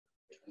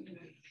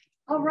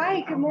All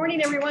right, good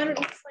morning, everyone. It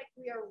looks like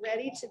we are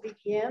ready to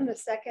begin the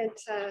second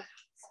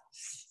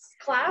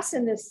class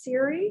in this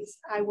series.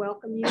 I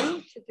welcome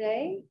you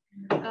today.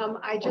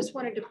 I just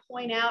wanted to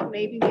point out,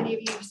 maybe many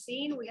of you have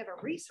seen, we have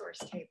a resource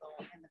table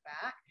in the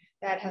back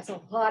that has a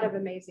lot of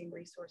amazing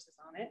resources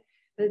on it.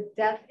 The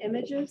deaf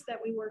images that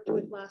we worked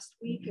with last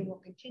week and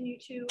will continue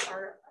to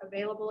are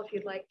available if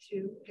you'd like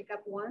to pick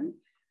up one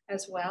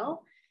as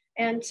well.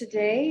 And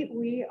today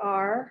we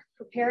are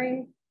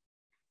preparing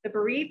the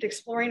bereaved,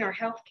 exploring our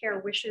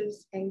healthcare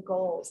wishes and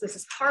goals. This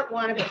is part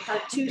one of a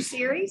part two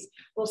series.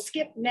 We'll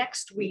skip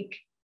next week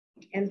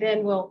and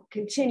then we'll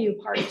continue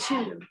part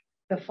two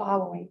the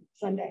following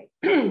Sunday,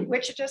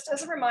 which just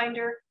as a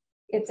reminder,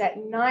 it's at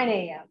 9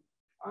 a.m.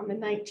 on the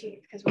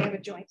 19th because we have a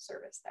joint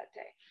service that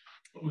day.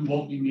 But we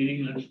won't be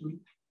meeting next week?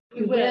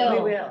 We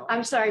will.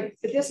 I'm sorry,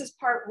 but this is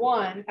part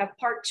one.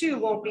 Part two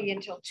won't be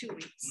until 2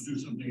 weeks. We'll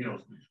do something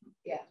else next week.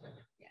 Yeah.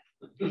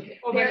 Okay.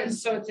 Well,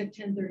 so it's at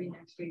 10:30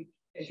 next week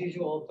as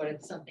usual, but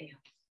it's something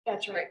else.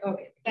 That's right.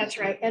 Okay. That's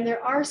right. And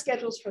there are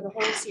schedules for the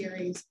whole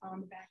series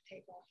on the back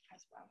table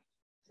as well.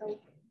 So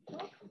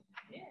welcome.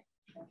 Yeah.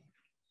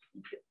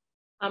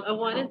 I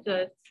wanted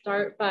to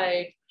start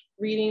by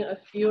reading a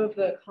few of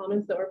the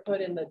comments that were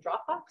put in the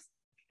Dropbox,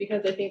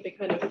 because I think they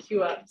kind of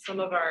cue up some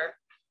of our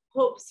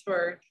hopes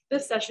for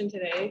this session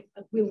today.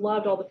 We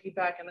loved all the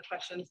feedback and the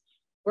questions.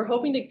 We're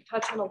hoping to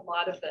touch on a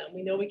lot of them.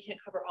 We know we can't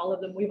cover all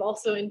of them. We've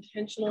also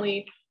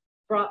intentionally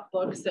brought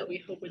books that we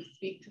hope would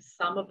speak to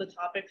some of the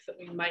topics that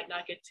we might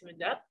not get to in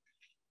depth.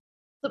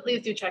 So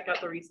please do check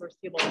out the resource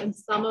table, and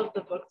some of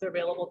the books are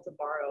available to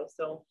borrow.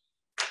 So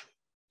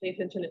pay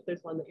attention if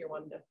there's one that you're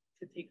wanting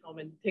to take home,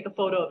 and take a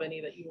photo of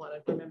any that you want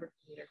to remember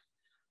from later.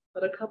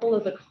 But a couple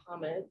of the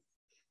comments,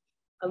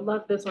 I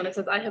love this one. It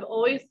says, I have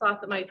always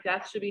thought that my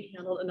death should be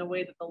handled in a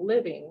way that the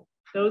living,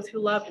 those who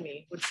loved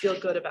me, would feel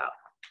good about.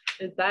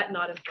 Is that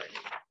not important?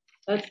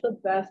 That's the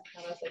best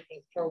premise, I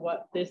think, for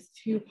what this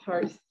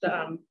two-part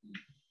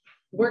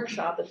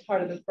workshop that's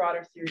part of this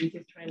broader series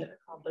is trying to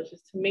accomplish,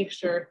 is to make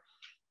sure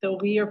that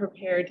we are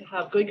prepared to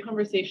have good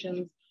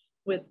conversations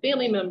with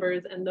family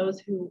members and those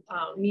who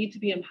need to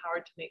be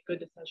empowered to make good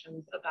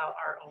decisions about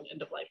our own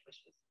end-of-life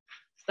wishes.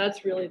 So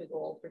that's really the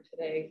goal for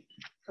today.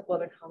 A couple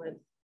other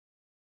comments.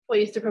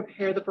 Ways to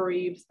prepare the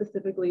bereaved,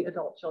 specifically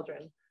adult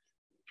children.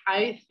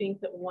 I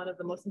think that one of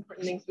the most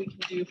important things we can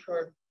do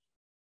for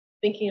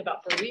thinking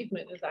about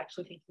bereavement is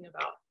actually thinking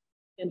about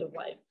end of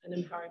life and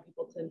empowering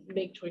people to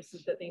make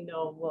choices that they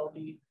know will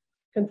be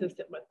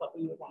consistent with what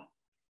we would want.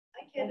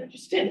 I can't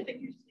understand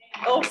anything you're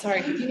saying. Oh,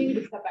 sorry. Do you need me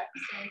to step back?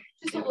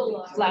 Just a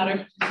little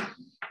louder.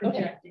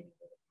 Okay.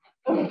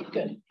 Okay,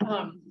 good.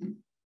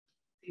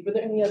 Were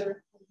there any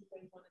other things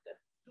you wanted to?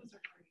 Those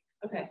are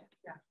great. Okay,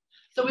 yeah.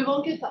 So we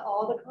won't get to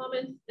all the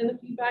comments and the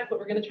feedback, but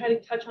we're going to try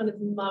to touch on as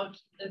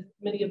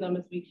many of them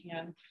as we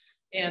can.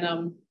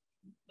 And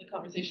the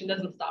conversation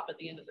doesn't stop at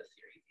the end of the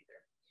series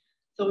either.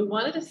 So we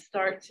wanted to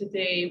start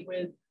today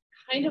with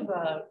kind of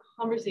a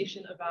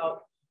conversation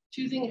about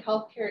choosing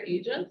healthcare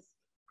agents,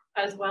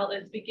 as well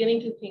as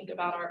beginning to think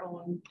about our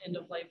own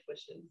end-of-life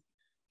wishes.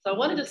 So I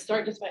wanted to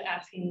start just by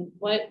asking,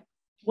 what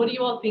do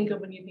you all think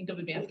of when you think of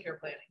advanced care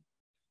planning?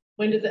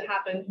 When does it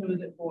happen? Who is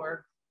it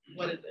for?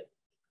 What is it?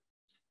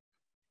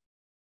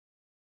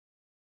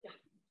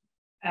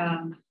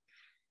 Yeah.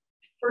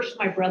 First,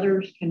 my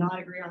brothers cannot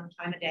agree on the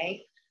time of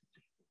day.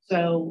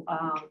 So,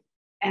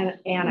 and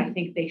I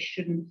think they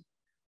shouldn't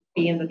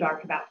be in the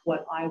dark about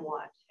what I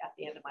want at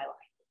the end of my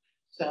life.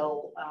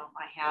 So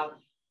I have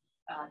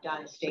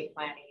done estate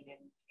planning and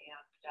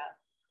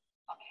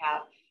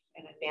have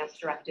an advance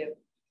directive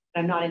that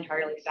I'm not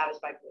entirely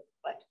satisfied with,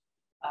 but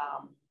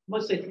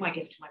mostly it's my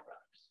gift to my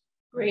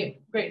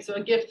brothers. Great. So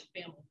a gift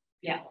to family.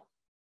 Yeah.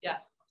 Yeah.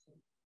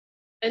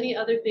 Any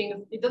other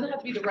things? It doesn't have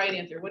to be the right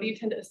answer. What do you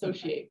tend to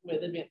associate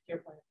with advanced care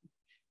planning?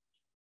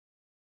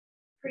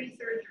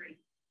 Pre-surgery.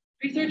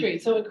 Pre-surgery,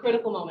 so at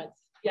critical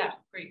moments. Yeah,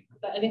 great.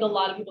 I think a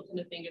lot of people tend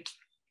to think it's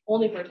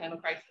only for a time of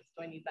crisis,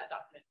 so I need that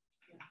document.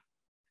 Yeah.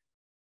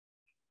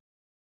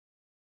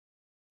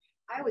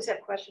 I always have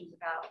questions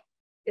about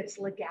its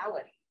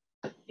legality.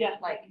 Yeah.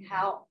 Like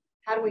how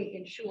do we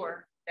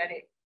ensure that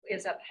it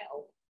is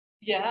upheld?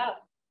 Yeah.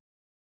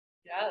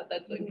 Yeah,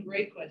 that's a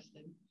great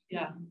question.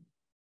 Yeah.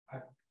 I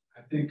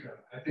think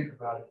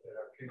about it that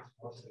our kids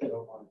mostly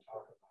don't want to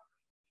talk about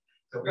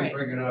it. So we Right.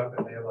 bring it up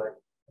and they're like,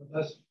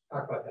 let's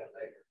talk about that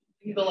later.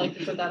 People like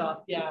to put that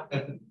off. Yeah,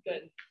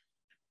 good.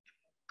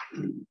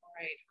 All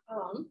right.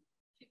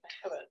 See if I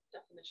have a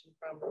definition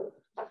from.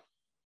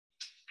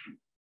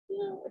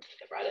 No, I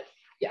think I brought it.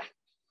 Yeah.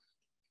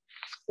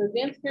 So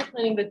advanced care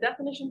planning, the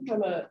definition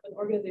from an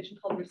organization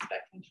called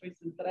Respecting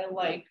Choices that I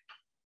like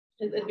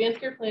is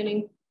advanced care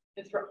planning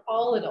is for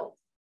all adults.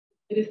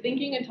 It is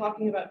thinking and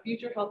talking about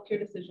future healthcare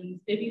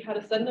decisions if you had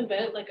a sudden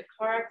event like a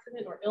car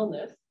accident or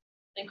illness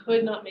and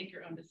could not make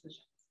your own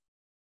decisions.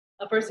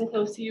 A person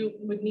close to you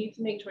would need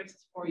to make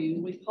choices for you.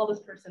 We call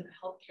this person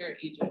a healthcare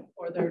agent,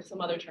 or there are some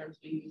other terms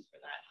we use for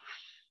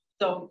that.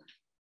 So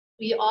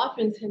we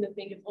often tend to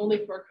think it's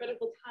only for a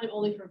critical time,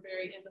 only for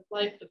very end of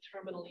life, the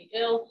terminally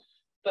ill.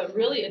 But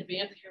really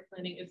advanced care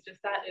planning is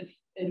just that, it's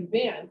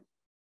advanced,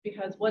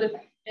 because what if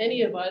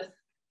any of us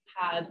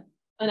had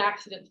an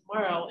accident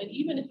tomorrow, and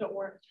even if it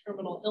weren't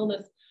terminal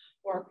illness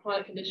or a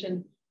chronic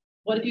condition,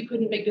 what if you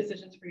couldn't make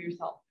decisions for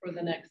yourself for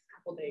the next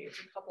couple days,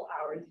 a couple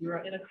hours, you're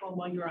in a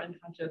coma, you're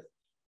unconscious?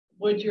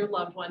 Would your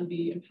loved one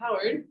be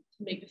empowered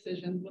to make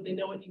decisions? Would they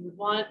know what you would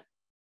want?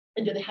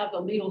 And do they have the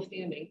legal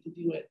standing to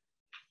do it?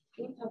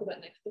 Do you want to talk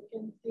about next of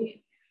kin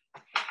state?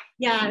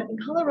 Yeah, in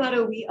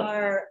Colorado, we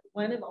are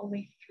one of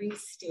only 3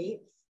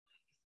 states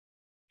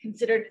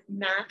considered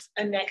not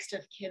a next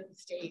of kin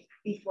state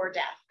before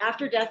death.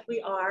 After death, we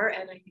are,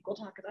 and I think we'll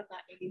talk about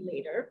that maybe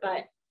later,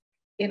 but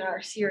in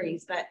our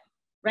series. But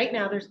right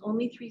now, there's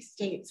only 3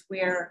 states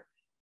where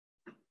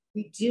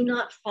we do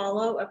not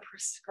follow a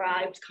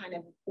prescribed kind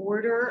of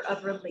order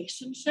of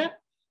relationship.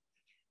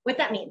 What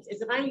that means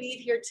is if I leave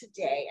here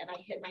today and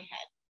I hit my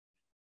head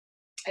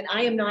and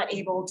I am not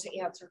able to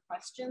answer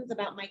questions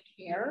about my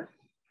care,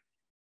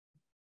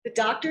 the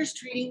doctors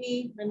treating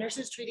me, the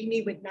nurses treating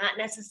me would not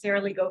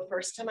necessarily go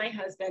first to my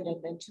husband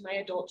and then to my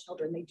adult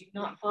children. They do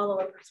not follow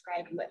a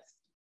prescribed list.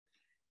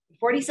 In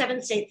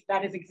 47 states,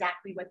 that is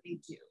exactly what they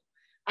do.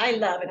 I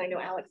love, and I know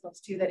Alex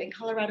loves too, that in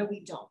Colorado we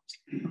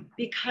don't,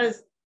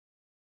 because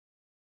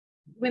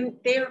when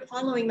they're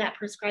following that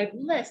prescribed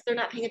list, they're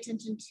not paying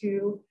attention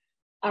to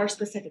our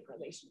specific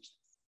relationships,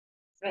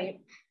 right?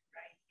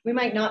 We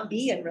might not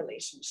be in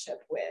relationship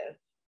with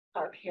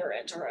our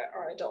parent or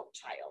our adult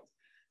child.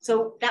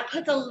 So that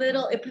puts a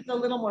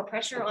little more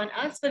pressure on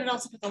us, but it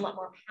also puts a lot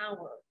more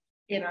power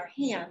in our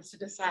hands to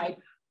decide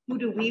who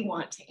do we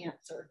want to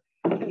answer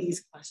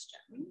these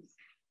questions.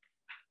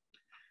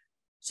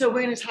 So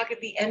we're going to talk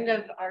at the end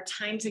of our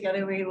time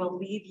together. We will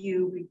leave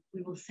you,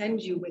 we will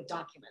send you with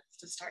documents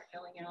to start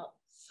filling out.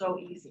 So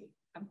easy,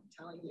 I'm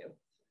telling you,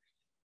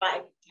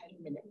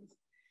 5-10 minutes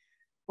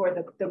for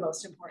the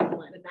most important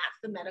one, and that's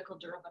the medical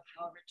durable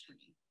power of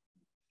attorney.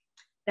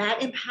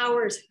 That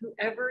empowers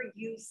whoever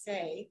you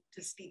say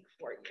to speak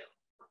for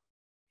you.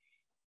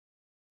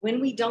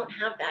 When we don't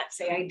have that,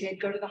 say I did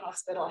go to the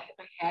hospital, I hit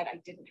my head, I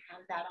didn't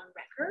have that on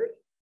record,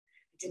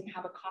 I didn't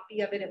have a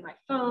copy of it in my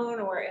phone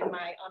or on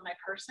my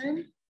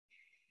person,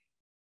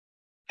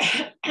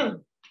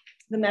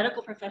 the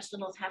medical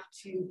professionals have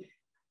to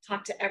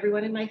talk to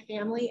everyone in my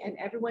family, and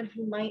everyone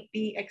who might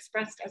be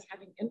expressed as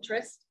having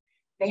interest,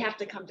 they have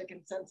to come to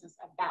consensus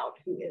about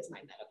who is my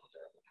medical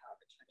durable power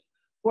of attorney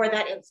for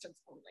that instance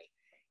only.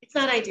 It's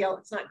not ideal,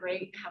 it's not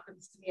great, it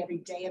happens to me every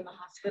day in the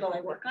hospital, I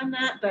work on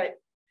that, but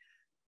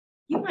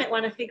you might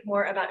want to think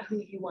more about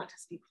who you want to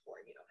speak for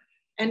you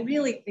and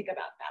really think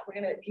about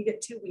that. You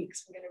get 2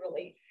 weeks, we're gonna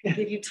really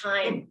give you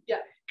time. Yeah,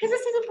 because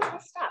this is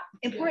important stuff,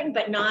 important,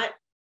 but not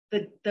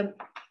the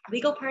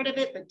legal part of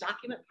it, the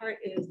document part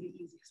is the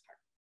easiest part.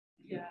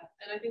 Yeah,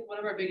 and I think one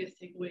of our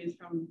biggest takeaways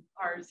from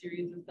our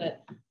series is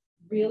that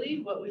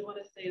really what we want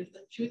to say is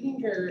that choosing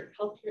your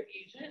healthcare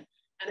agent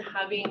and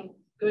having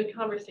good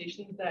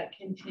conversations that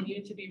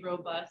continue to be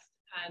robust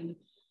and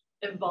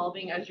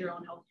evolving as your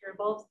own healthcare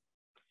evolves,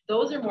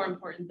 those are more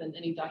important than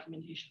any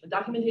documentation. The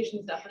documentation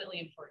is definitely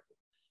important,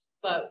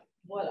 but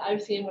what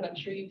I've seen, what I'm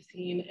sure you've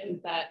seen,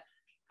 is that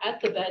at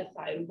the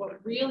bedside,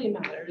 what really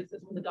matters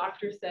is when the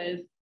doctor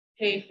says,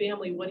 hey,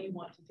 family, what do you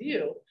want to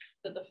do?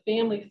 That the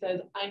family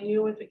says, I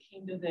knew if it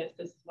came to this,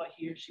 this is what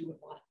he or she would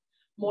want.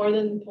 More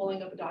than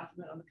pulling up a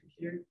document on the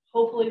computer.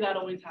 Hopefully that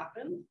always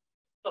happens,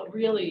 but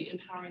really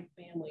empowering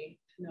family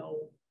to know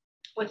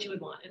what you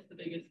would want is the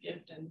biggest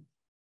gift and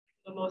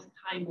the most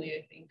timely,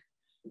 I think,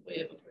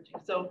 way of approaching.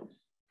 So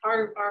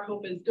our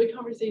hope is good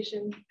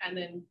conversation and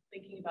then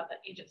thinking about that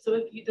agent. So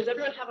does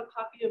everyone have a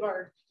copy of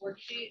our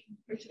worksheet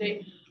for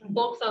today?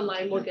 Folks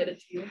online will get it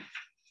to you.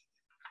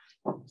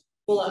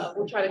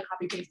 We'll try to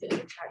copy paste it in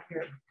the chat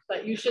here,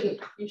 but you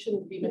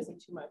shouldn't be missing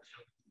too much.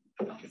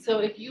 So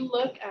if you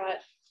look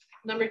at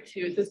number 2,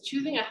 it says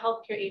choosing a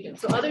healthcare agent.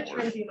 So other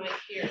terms you might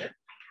hear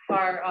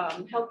are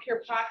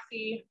healthcare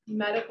proxy,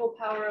 medical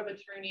power of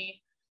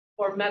attorney,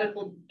 or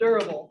medical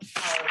durable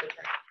power of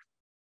attorney.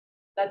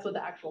 That's what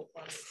the actual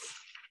form is.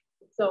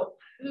 So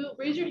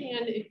raise your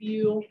hand if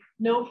you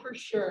know for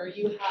sure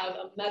you have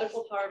a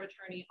medical power of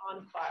attorney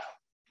on file.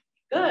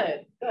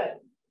 Good, good.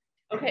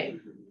 Okay,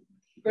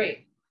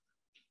 great.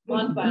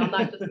 On file,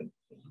 not just,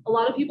 a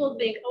lot of people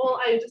think, oh,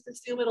 I just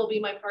assume it'll be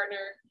my partner,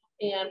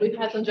 and we've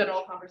had some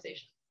general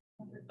conversations.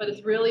 But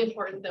it's really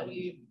important that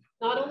we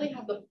not only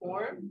have the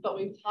form, but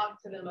we've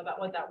talked to them about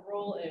what that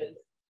role is.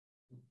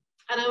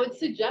 And I would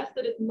suggest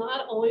that it's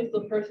not always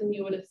the person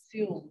you would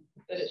assume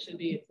that it should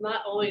be. It's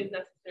not always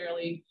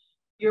necessarily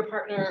your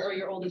partner or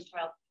your oldest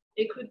child.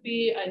 It could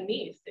be a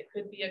niece, it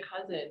could be a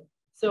cousin.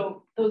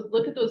 So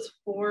look at those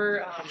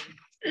 4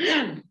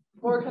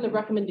 kind of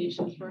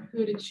recommendations for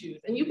who to choose.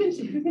 And you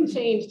can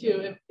change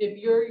too. If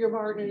you're your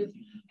partner's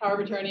power of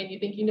attorney and you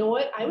think, you know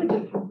what, I would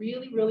just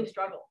really, really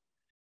struggle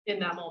in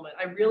that moment.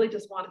 I really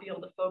just want to be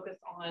able to focus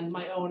on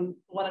my own,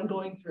 what I'm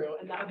going through.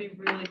 And that would be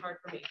really hard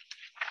for me.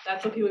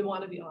 That's okay, we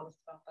want to be honest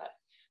about that.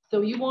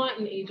 So you want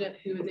an agent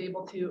who is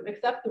able to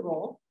accept the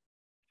role,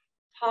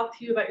 talk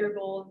to you about your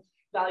goals,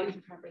 values,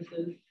 and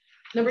preferences,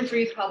 Number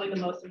 3 is probably the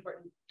most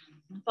important.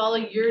 Follow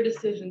your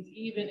decisions,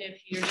 even if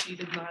he or she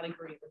does not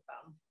agree with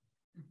them.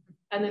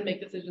 And then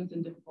make decisions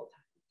in difficult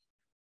times.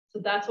 So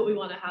that's what we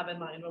want to have in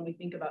mind when we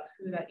think about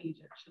who that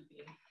agent should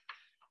be.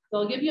 So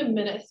I'll give you a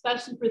minute,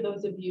 especially for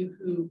those of you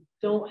who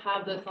don't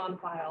have this on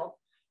file.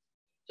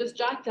 Just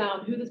jot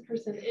down who this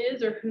person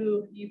is or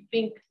who you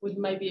think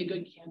might be a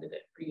good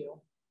candidate for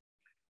you.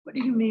 What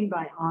do you mean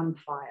by on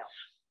file?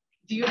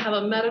 Do you have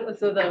a medical,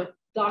 so the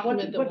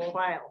document, What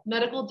file?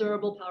 medical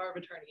durable power of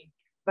attorney?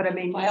 But I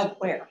mean, Filed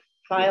where?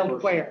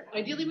 filed where?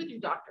 Ideally with your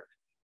doctor.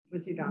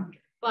 With your doctor.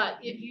 But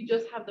if you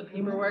just have the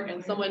paperwork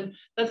and someone,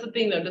 that's the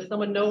thing though, does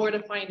someone know where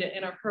to find it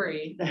in a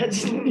hurry?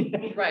 That's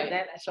Right.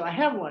 So I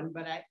have one,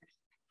 but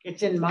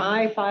it's in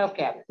my file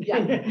cabinet.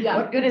 Yeah, yeah.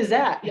 What good is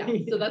that? Yeah,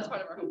 so that's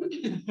part of our homework.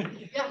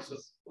 Yeah.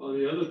 Well,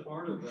 the other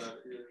part of that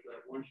is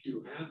that once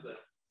you have that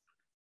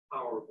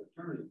power of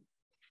attorney,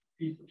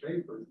 piece of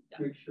paper,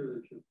 make sure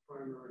that your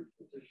primary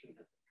physician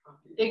has a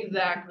copy.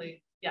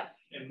 Exactly. Yeah.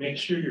 And make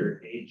sure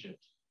your agent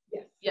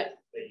Yes.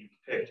 that you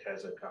picked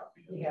has a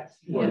copy of it. Yes.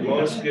 Well,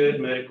 most good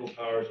medical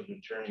powers of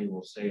attorney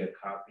will say a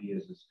copy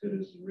is as good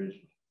as the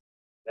original.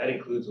 That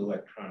includes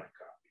electronic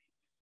copy.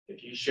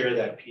 If you share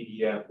that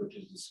PDF, which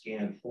is the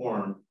scanned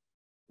form,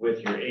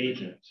 with your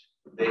agent,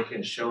 they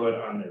can show it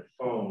on their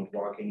phone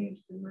walking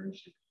into the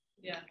emergency.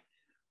 Yeah.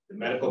 The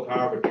medical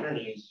power of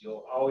attorneys,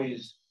 you'll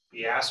always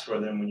be asked for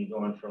them when you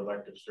go in for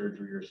elective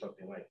surgery or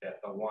something like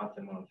that. They'll want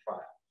them on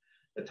file.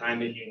 The time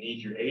that you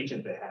need your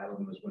agent to have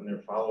them is when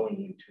they're following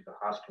you to the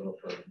hospital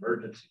for an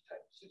emergency type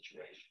of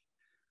situation.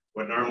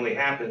 What normally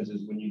happens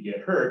is when you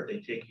get hurt, they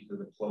take you to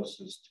the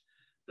closest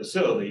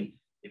facility.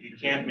 If you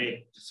can't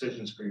make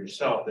decisions for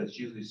yourself, that's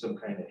usually some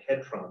kind of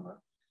head trauma.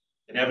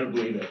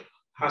 Inevitably, the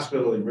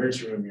hospital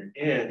emergency room you're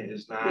in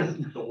is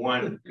not the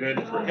one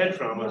good for head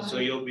trauma, so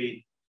you'll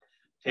be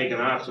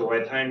taken off. So by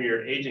the time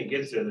your agent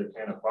gets there, they're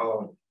kind of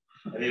following,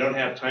 and they don't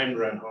have time to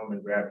run home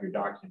and grab your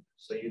documents.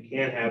 So you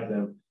can't have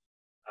them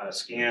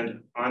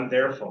scanned on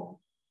their phone,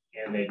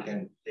 and they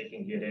can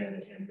get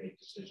in and make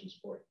decisions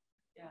for you.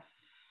 Yeah.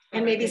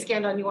 And maybe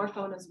scanned on your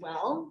phone as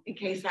well, in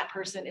case that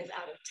person is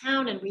out of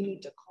town and we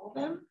need to call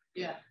them.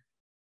 Yeah.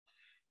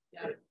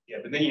 Yeah,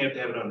 but then you have to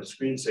have it on the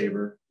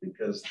screensaver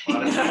because a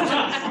lot of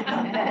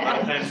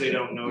times they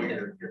don't know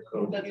your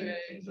code and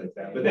things like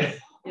that.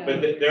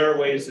 But there are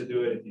ways to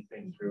do it if you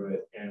think through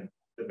it, and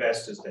the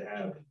best is to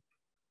have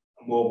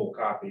a mobile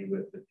copy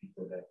with the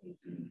people that need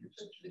to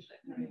use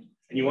it.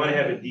 And you want to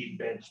have a deep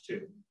bench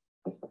too.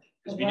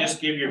 Because if you just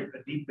give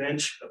a deep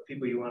bench of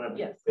people you want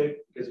to pick,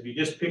 because if you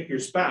just pick your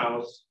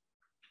spouse,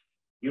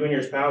 you and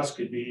your spouse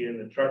could be in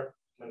the truck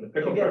when the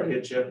pickle truck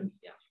hits you.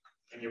 Yeah.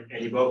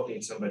 And you both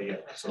need somebody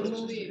else. So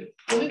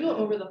When we go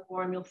over the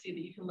form, you'll see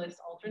that you can list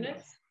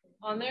alternates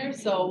on there.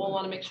 So we'll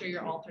want to make sure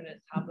your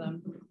alternates have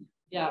them.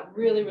 Yeah,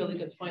 really, really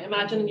good point.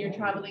 Imagine you're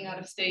traveling out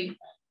of state,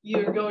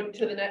 you're going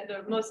to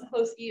the most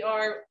close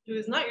ER who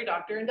is not your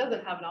doctor and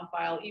doesn't have it on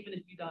file, even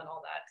if you've done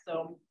all that.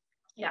 So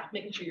yeah,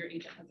 making sure your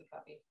agent has a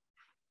copy.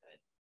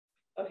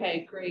 Good.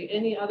 Okay, great.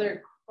 Any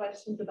other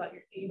questions about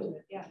your agent?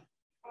 Yeah.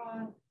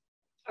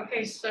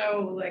 Okay,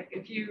 so like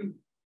if you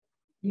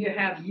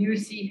have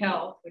UC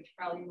Health, which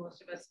probably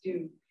most of us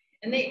do,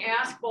 and they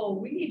ask, well,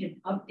 we need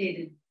an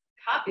updated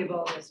copy of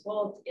all this.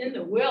 Well, it's in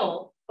the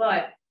will,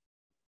 but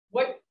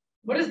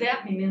what does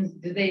that mean?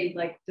 Do they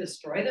like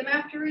destroy them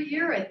after a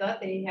year? I thought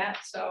they had,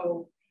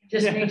 so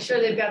just make sure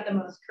they've got the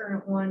most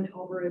current one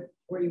over it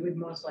where you would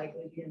most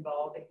likely be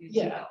involved if you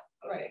see Health.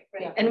 Okay.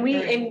 Right. Yeah. And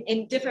we,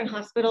 in different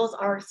hospitals,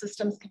 our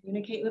systems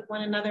communicate with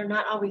one another,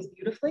 not always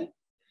beautifully.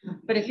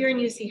 But if you're in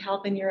UC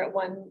Health and you're at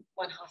one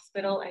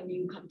hospital and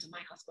you come to my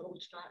hospital,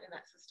 which is not in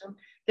that system,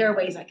 there are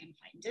ways I can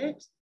find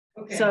it.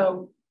 Okay.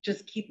 So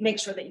just make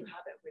sure that you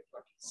have it with you.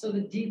 So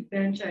the deep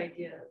bench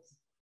ideas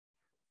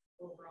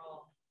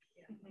overall.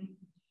 Yeah. And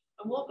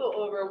we'll go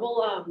over,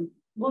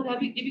 we'll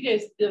have you give you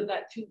guys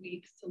that 2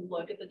 weeks to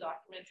look at the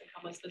documents and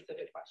come with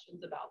specific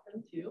questions about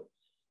them too.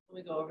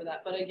 When we go over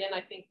that. But again,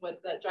 I think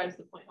what that drives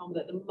the point home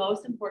that the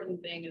most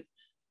important thing is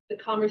the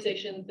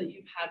conversations that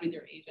you've had with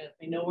your agent.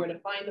 They know where to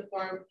find the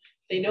form.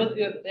 They know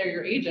that they're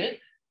your agent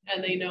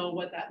and they know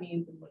what that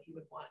means and what you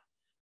would want.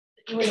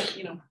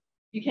 You know,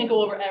 you can't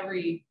go over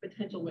every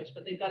potential wish,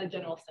 but they've got a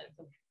general sense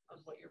of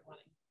what you're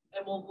wanting.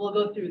 And we'll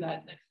go through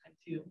that next time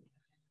too.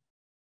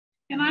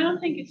 And I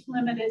don't think it's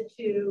limited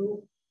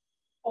to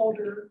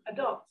older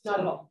adults.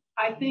 Not at all.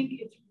 I think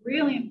it's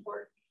really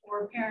important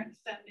for parents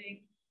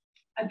sending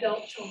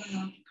adult children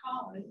off to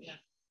college. Yeah.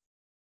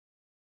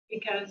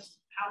 Because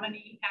how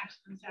many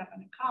accidents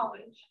happen in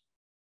college,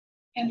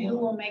 and who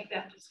will make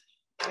that decision?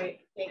 Right.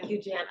 Thank you,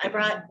 Jan. I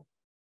brought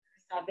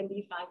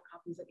 75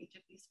 copies of each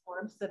of these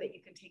forms so that you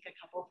can take a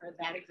couple for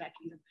that exact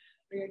reason.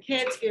 For your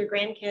kids, for your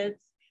grandkids.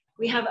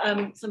 We have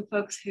some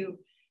folks who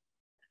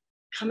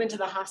come into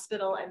the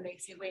hospital and they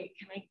say, wait,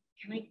 can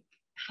I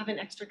have an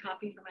extra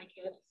copy for my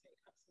kid? I say,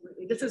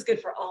 absolutely. This is good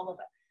for all of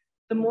us.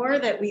 The more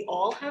that we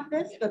all have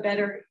this, the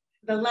better,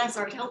 the less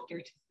our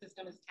healthcare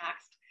system is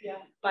taxed. Yeah.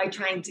 By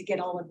trying to get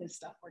all of this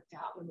stuff worked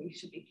out when we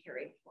should be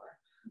caring for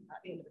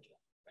the individual.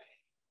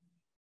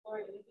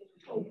 Right.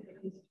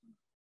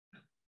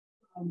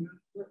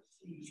 Let's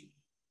see.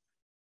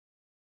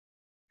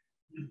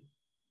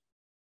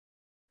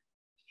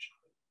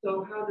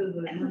 So how does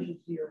the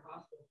emergency or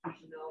hospital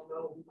personnel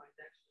know who my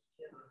next of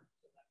kin are?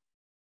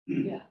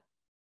 Yeah.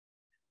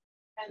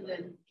 And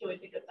then can we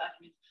pick up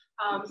documents?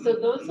 So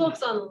those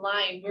folks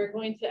online, we're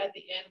going to, at the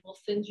end, we'll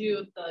send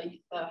you the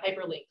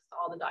hyperlinks to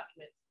all the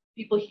documents.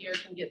 People here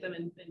can get them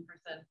in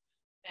person,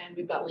 and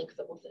we've got links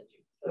that we'll send you.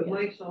 But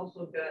Mike's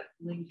also got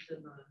links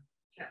in the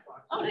chat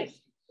box. Oh, nice.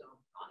 So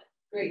On it.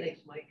 Great.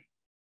 Thanks, Mike.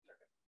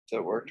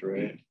 That worked,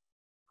 right?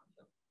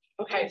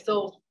 Okay,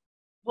 so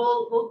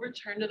we'll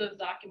return to those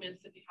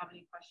documents if you have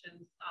any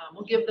questions.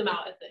 We'll give them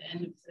out at the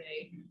end of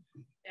today,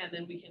 and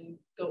then we can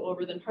go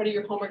over them. Part of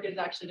your homework is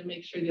actually to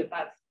make sure that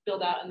that's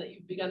filled out and that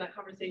you've begun that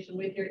conversation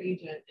with your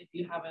agent if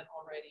you haven't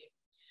already.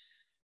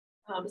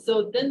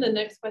 So then the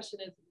next question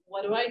is,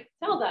 what do I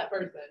tell that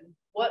person?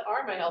 What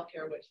are my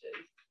healthcare wishes?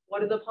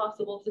 What are the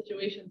possible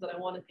situations that I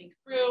want to think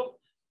through?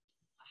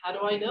 How do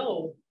I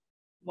know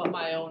what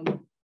my own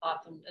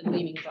thoughts and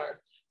leanings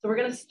are? So we're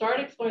going to start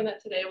exploring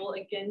that today. We'll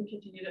again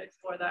continue to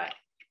explore that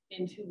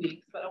in 2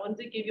 weeks, but I wanted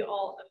to give you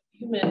all a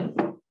few minutes.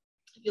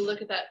 If you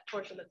look at that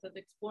portion that says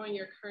exploring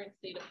your current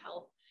state of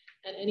health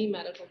and any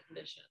medical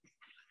conditions.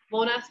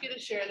 Won't ask you to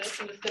share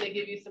this. I'm just going to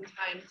give you some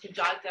time to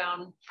jot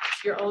down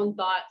your own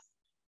thoughts,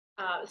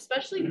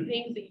 especially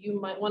things that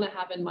you might want to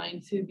have in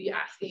mind to be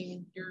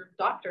asking your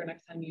doctor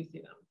next time you see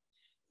them.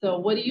 So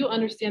what do you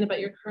understand about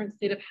your current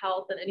state of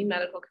health and any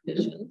medical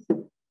conditions?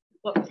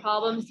 What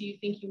problems do you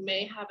think you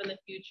may have in the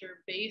future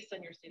based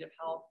on your state of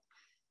health?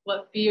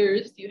 What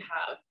fears do you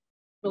have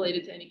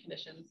related to any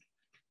conditions?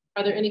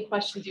 Are there any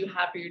questions you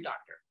have for your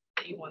doctor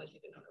that you want to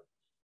take a note of?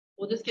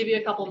 We'll just give you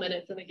a couple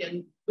minutes. And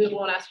again, we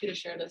won't ask you to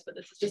share this, but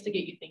this is just to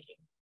get you thinking.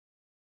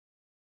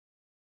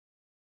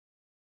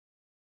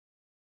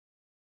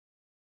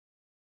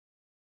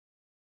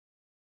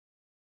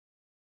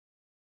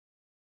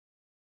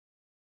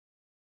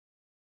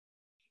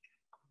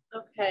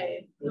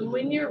 Okay, and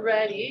when you're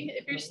ready,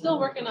 if you're still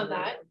working on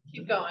that,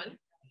 keep going.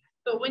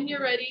 But when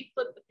you're ready,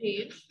 flip the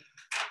page.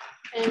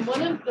 And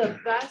one of the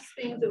best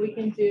things that we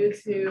can do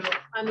to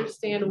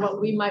understand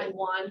what we might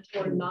want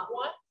or not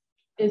want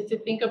is to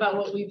think about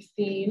what we've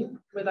seen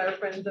with our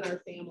friends and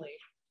our family.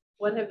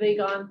 What have they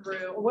gone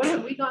through, or what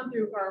have we gone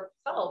through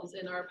ourselves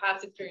in our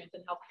past experience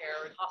in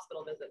healthcare or in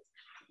hospital visits?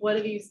 What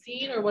have you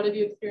seen or what have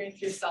you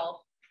experienced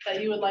yourself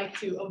that you would like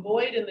to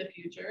avoid in the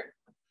future?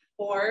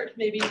 Or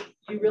maybe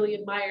you really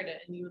admired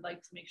it and you would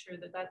like to make sure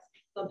that that's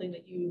something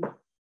that you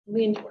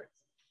lean towards.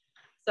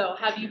 So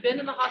have you been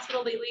in the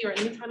hospital lately or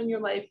any time in your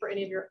life for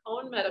any of your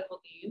own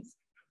medical needs?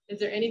 Is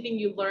there anything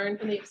you learned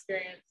from the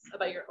experience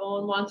about your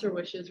own wants or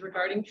wishes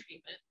regarding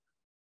treatment?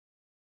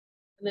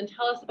 And then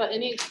tell us about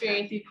any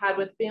experience you've had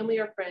with family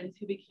or friends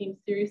who became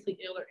seriously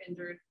ill or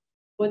injured.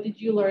 What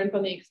did you learn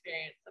from the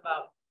experience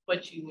about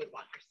what you would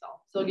want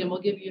yourself? So again,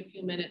 we'll give you a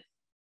few minutes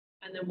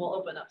and then we'll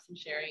open up some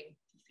sharing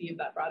to see if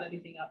that brought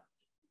anything up.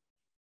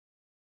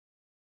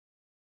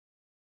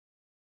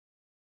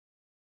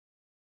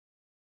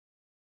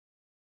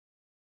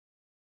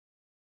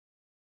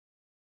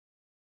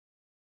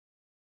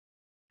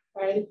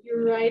 All right, if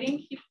you're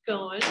writing, keep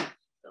going.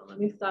 So let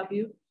me stop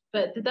you.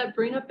 But did that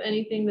bring up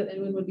anything that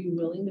anyone would be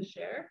willing to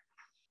share?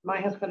 My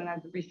husband and I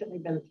have recently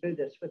been through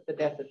this with the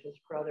death of his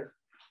brother.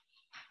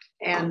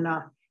 And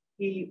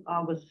he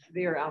was a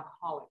severe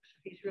alcoholic.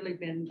 So he's really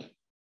been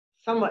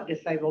somewhat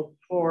disabled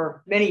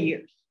for many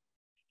years.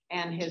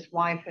 And his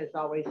wife has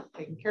always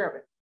taken care of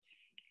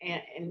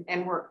it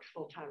and worked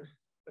full time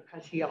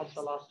because he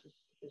also lost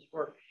his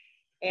work.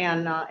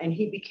 And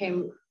he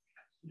became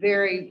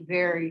very,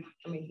 very,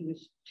 I mean, he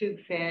was tube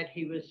fed,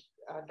 he was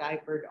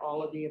diapered,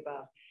 all of the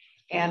above.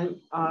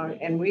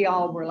 And we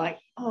all were like,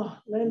 oh,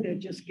 Linda,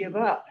 just give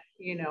up,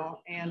 you know,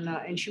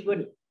 and she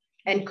wouldn't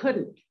and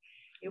couldn't.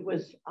 It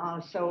was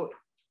so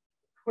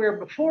where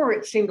before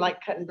it seemed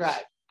like cut and dry.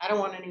 I don't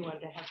want anyone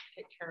to have to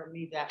take care of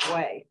me that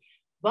way.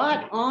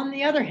 But on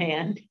the other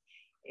hand,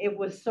 it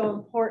was so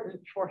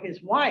important for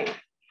his wife.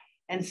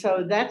 And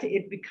so that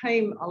it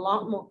became a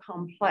lot more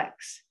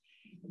complex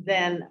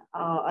than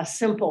a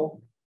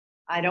simple,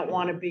 I don't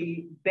want to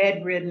be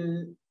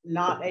bedridden,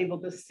 not able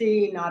to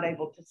see, not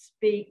able to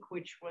speak,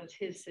 which was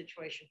his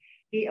situation.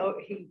 He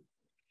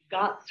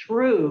got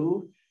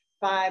through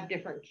 5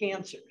 different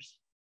cancers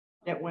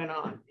that went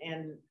on,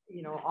 and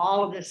you know,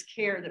 all of this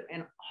care that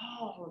and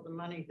all of the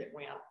money that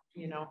went,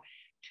 you know,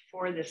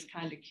 for this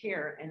kind of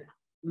care. And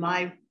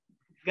my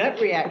gut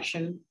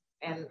reaction,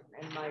 and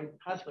my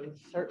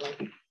husband's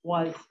certainly,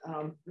 was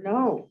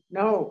no.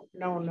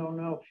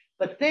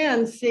 But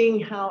then seeing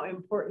how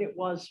important it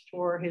was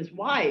for his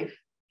wife,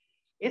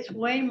 it's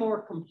way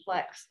more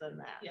complex than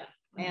that. Yeah.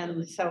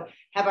 And so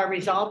have I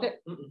resolved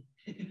it?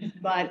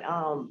 But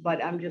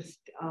I'm just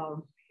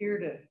here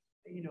to,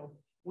 you know,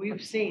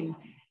 we've seen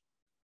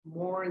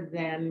more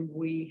than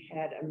we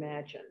had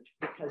imagined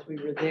because we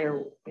were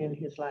there in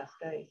his last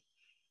days.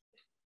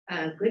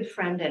 A good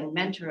friend and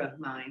mentor of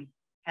mine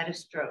had a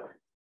stroke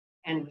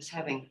and was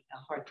having a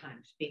hard time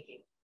speaking.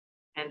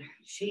 And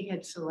she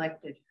had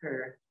selected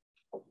her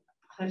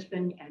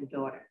husband and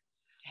daughter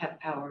to have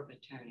power of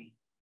attorney.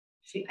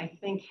 She, I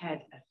think,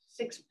 had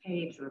a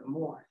 6-page or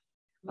more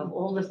of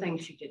all the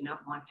things she did not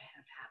want to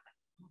have happen,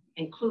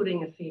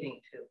 including a feeding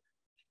tube.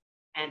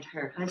 And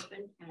her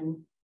husband and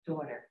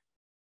daughter,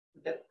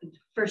 the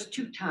first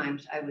 2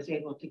 times I was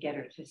able to get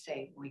her to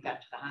say when we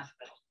got to the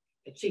hospital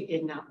that she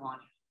did not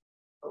want it.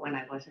 But when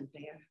I wasn't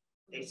there,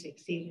 they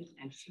succeeded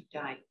and she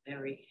died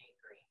very angry.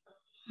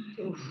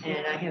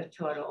 And I have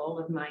taught all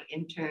of my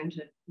interns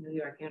at New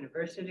York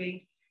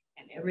University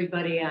and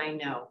everybody I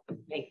know,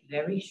 make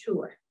very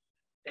sure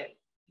that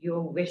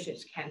your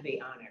wishes can be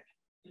honored.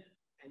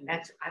 And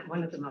that's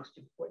one of the most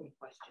important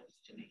questions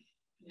to me.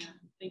 Yeah,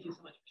 thank you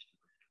so much.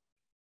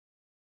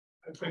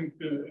 I think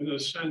in a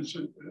sense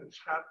it's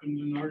happened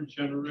in our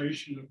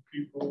generation of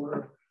people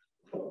where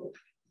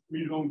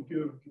we don't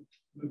give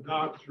the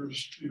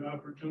doctors the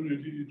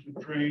opportunity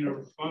to train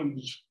our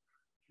funds.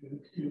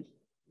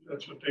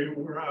 That's what they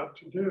were out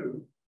to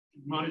do.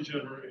 In my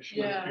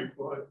generation of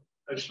people,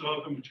 I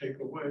saw them take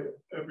away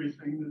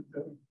everything that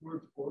they've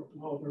worked for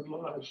in all their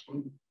lives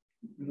when,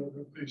 you know,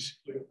 they're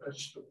basically a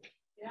vegetable.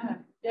 Yeah,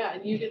 yeah,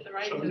 and you get the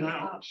right So to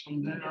now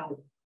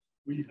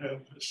we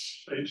have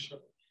this say so.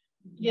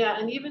 Yeah,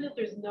 and even if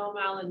there's no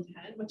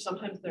malintent, which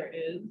sometimes there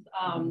is,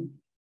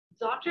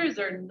 doctors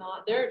are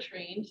not, they're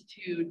trained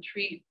to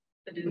treat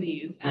the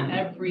disease at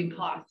every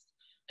cost.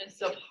 And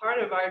so part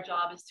of our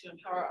job is to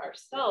empower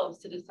ourselves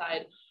to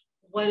decide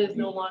what is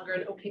no longer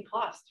an okay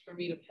cost for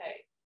me to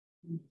pay.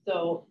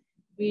 So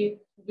we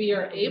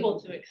are able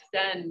to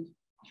extend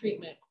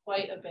treatment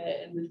quite a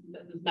bit in this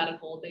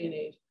medical day and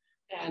age.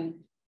 And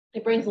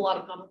it brings a lot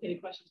of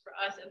complicated questions for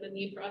us and the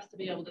need for us to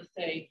be able to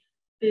say,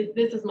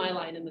 this is my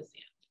line in the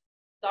sand.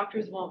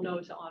 Doctors won't know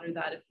to honor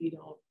that if we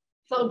don't.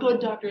 So good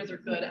doctors are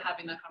good at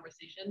having that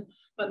conversation,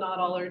 but not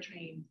all are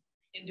trained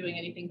in doing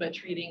anything but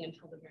treating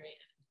until the very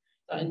end.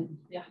 So, and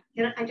yeah.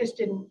 You know, I just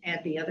didn't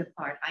add the other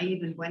part. I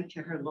even went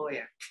to her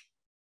lawyer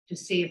to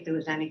see if there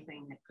was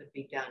anything that could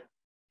be done.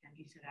 And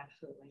he said,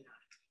 absolutely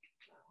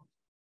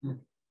not.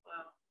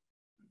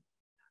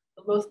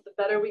 Wow. The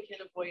better we can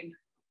avoid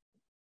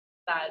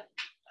that,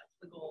 that's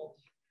the goal.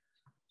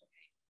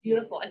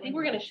 Beautiful. I think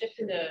we're going to shift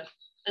into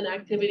an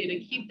activity to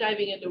keep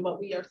diving into what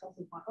we ourselves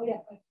want. Oh,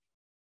 yeah.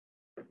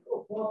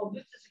 Well,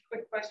 this is a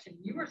quick question.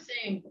 You were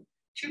saying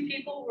 2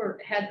 people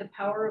had the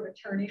power of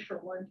attorney for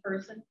 1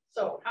 person.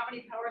 So how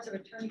many powers of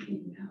attorney do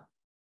you have?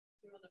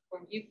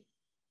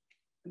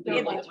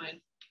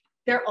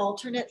 They're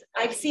alternates.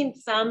 I've seen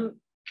some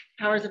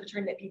powers of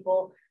attorney that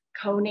people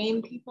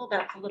co-name people.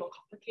 That's a little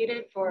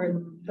complicated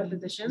for the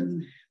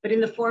physicians. But in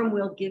the form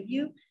we'll give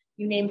you,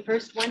 you name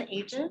first 1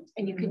 agent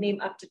and you can name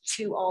up to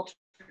 2 alternates.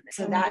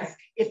 So that's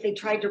if they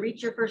tried to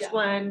reach your first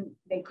one,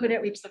 they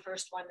couldn't reach the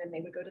first one, then they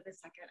would go to the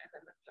second and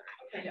then the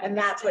third. And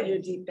that's what your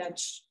deep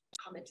bench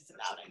comment is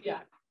about. Yeah.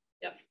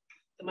 Yep.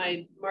 So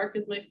my Mark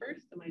is my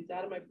first, and my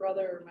dad and my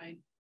brother are my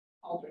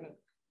alternate.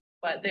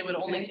 But they would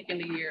only kick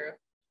into gear if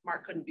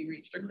Mark couldn't be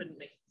reached or couldn't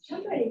make it.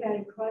 Somebody got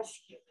a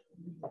question.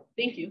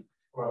 Thank you.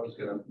 Well, I was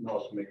going to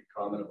also make a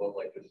comment about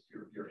like this,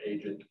 your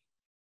agent.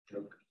 You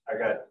know, I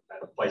got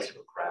a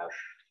bicycle crash,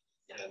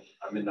 and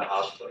I'm in the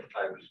hospital.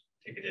 I was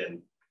taken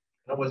in.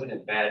 I wasn't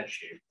in bad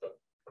shape, but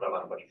I'm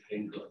on a bunch of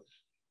pain drugs.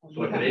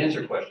 So I could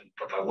answer questions,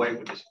 but my wife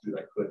would just do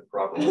I could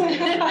properly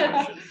answer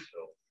questions. So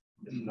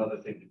it's another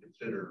thing to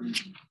consider.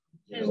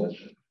 You know,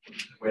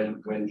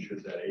 when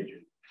should that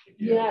agent?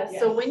 Yeah.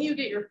 So when you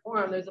get your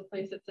form, there's a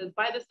place that says,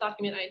 by this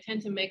document, I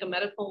intend to make a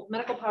medical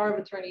power of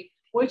attorney,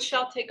 which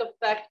shall take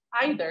effect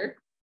either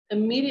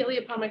immediately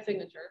upon my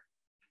signature,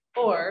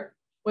 or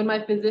when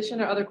my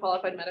physician or other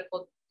qualified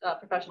medical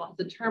professional has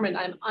determined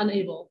I'm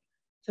unable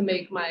to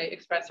make my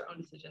express or own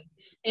decision,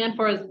 and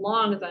for as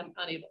long as I'm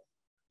unable.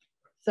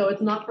 So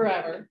it's not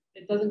forever.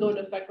 It doesn't go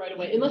into effect right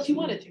away, unless you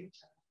wanted to.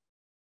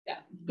 Yeah,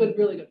 good,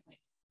 really good point.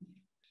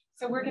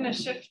 So we're gonna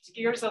shift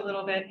gears a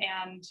little bit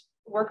and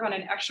work on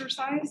an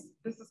exercise.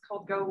 This is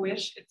called Go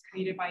Wish. It's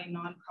created by a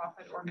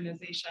nonprofit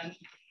organization.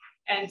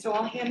 And so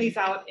I'll hand these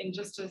out in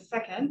just a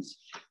second.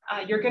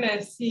 You're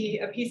gonna see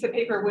a piece of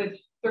paper with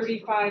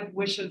 35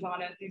 wishes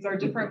on it. These are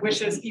different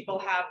wishes people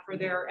have for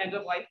their end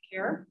of life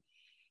care.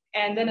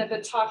 And then at the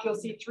top, you'll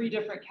see 3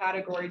 different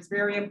categories: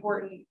 very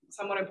important,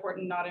 somewhat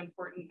important, not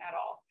important at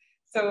all.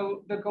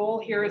 So the goal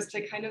here is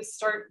to kind of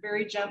start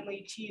very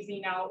gently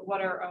teasing out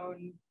what our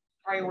own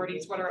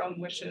priorities, what our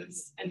own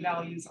wishes and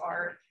values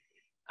are,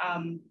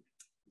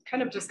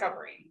 kind of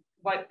discovering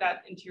what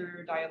that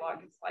interior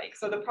dialogue is like.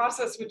 So the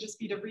process would just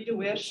be to read a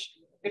wish.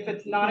 If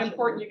it's not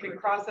important, you can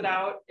cross it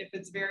out. If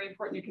it's very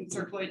important, you can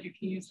circle it. You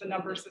can use the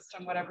number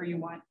system, whatever you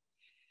want.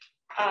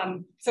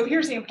 So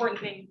here's the important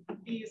thing.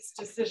 These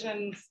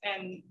decisions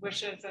and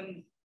wishes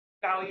and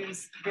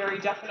values very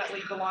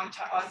definitely belong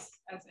to us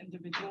as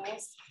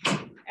individuals.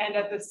 And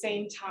at the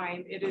same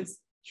time, it is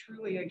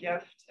truly a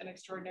gift, an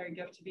extraordinary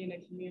gift to be in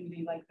a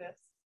community like this,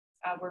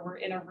 where we're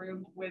in a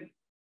room with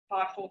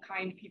thoughtful,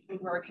 kind people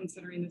who are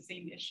considering the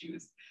same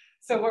issues.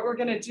 So what we're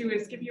going to do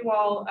is give you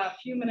all a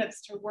few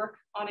minutes to work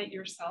on it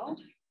yourself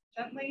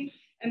gently,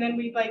 And then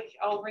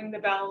I'll ring the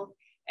bell,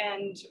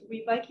 and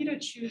we'd like you to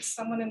choose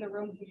someone in the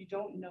room who you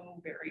don't know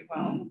very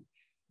well.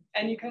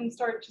 And you can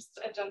start just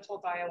a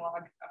gentle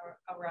dialogue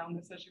around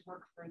this as you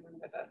work further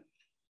with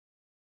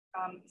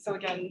it. So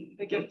again,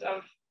 the gift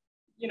of,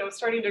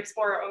 starting to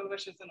explore our own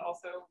wishes and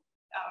also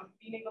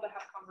being able to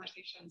have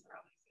conversations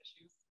around these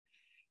issues.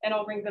 And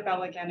I'll ring the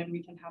bell again and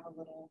we can have a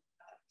little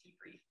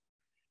debrief.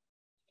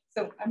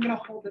 So I'm gonna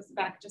hold this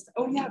back just,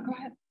 oh yeah, go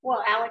ahead.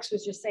 Well, Alex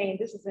was just saying,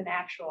 this is an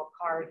actual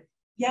card.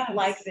 Yeah.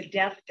 Like the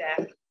death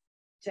deck,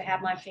 to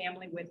have my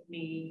family with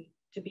me,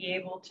 to be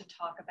able to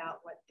talk about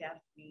what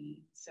death means.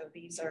 So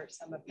these are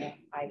some of the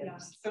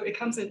items. Yeah. So it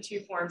comes in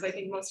 2 forms. I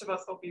think most of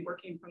us will be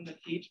working from the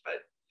page,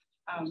 but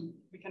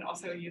we can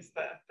also use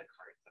the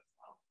cards as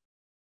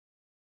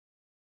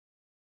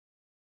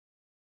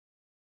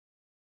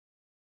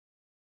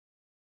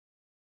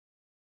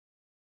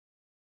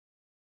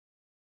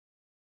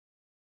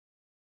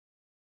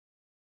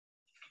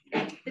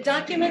well. The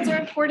documents are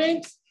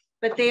important,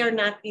 but they are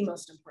not the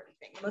most important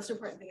thing. The most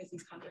important thing is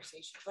these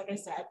conversations, like I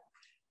said,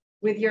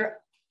 with your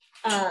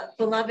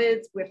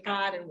beloveds, with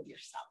God, and with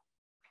yourself.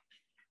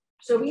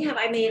 So we have,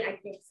 I made, I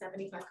think,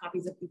 75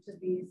 copies of each of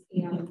these,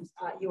 and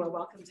you are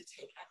welcome to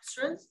take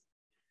extras,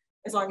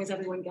 as long as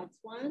everyone gets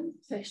one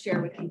to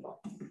share with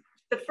people.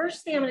 The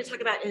first thing I'm going to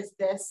talk about is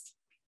this,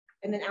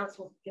 and then Alex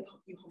will give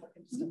you homework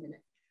in just a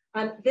minute.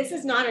 This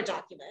is not a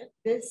document.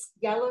 This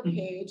yellow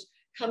page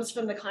comes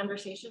from the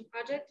Conversation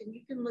Project, and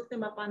you can look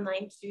them up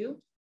online too.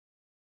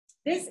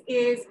 This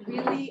is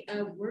really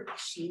a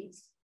worksheet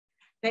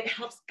that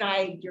helps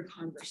guide your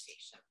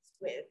conversations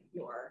with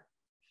your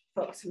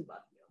folks who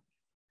love you.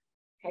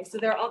 Okay, so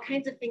there are all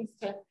kinds of things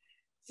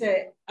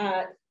to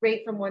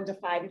rate from 1 to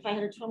 5. If I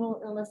had a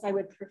terminal illness, I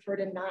would prefer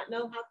to not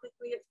know how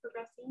quickly it's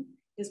progressing,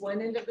 is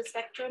one end of the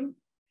spectrum.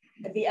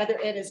 And the other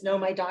end is know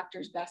my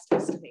doctor's best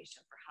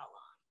estimation for how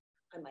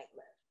long I might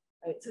live.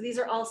 Right? So these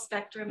are all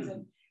spectrums,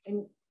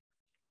 and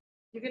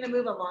you're going to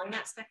move along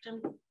that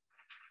spectrum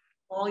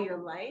all your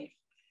life.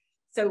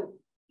 So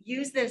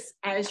use this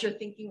as you're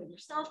thinking with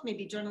yourself,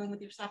 maybe journaling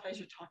with yourself as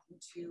you're talking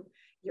to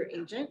your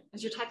agent,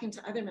 as you're talking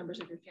to other members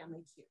of your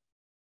family too.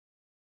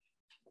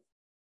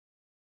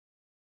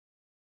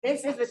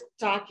 This is a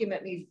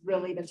document we've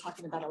really been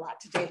talking about a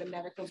lot today, the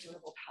medical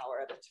durable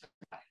power of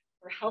attorney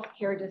for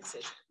healthcare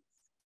decisions.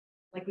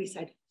 Like we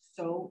said,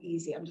 so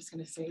easy. I'm just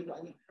going to say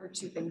 1 or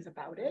 2 things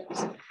about it.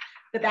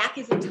 The back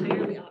is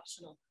entirely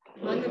optional.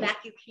 On the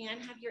back, you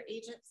can have your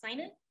agent sign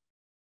it.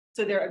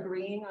 So they're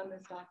agreeing on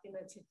this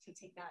document to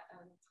take that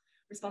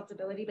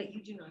responsibility, but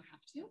you do not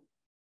have to.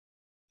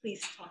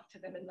 Please talk to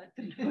them and let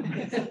them know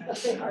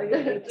that they are your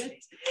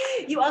agent.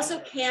 You also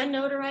can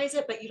notarize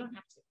it, but you don't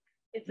have to.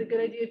 It's a good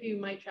idea if you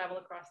might travel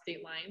across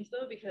state lines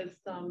though, because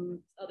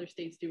some other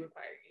states do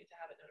require you to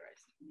have it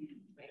notarized.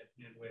 Right.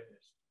 And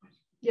witness.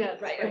 Yeah,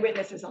 right. And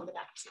witness is on the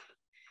back too.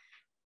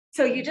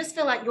 So you just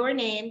fill out your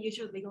name, use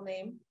your legal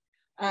name,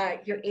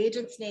 your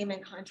agent's name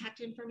and contact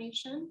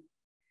information.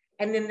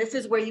 And then this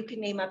is where you can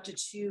name up to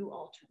 2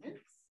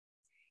 alternates.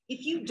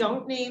 If you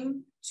don't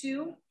name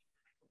 2,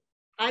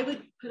 I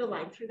would put a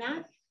line through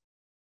that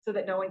so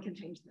that no one can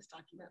change this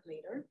document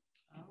later.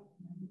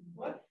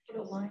 What? Put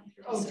a line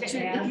through. Oh,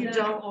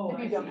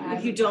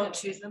 if you don't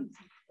choose them,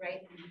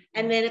 right?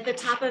 And then at the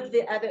top of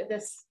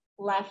this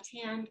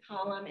left-hand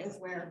column is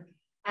where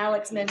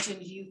Alex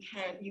mentioned you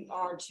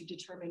are to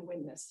determine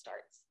when this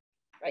starts,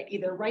 right?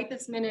 Either right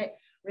this minute,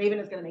 Raven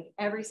is going to make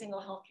every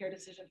single healthcare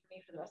decision for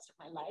me for the rest of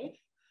my life,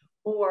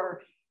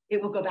 or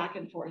it will go back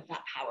and forth.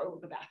 That power will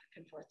go back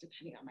and forth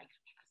depending on my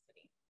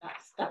capacity.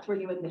 That's where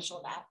you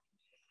initial that.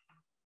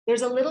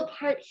 There's a little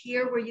part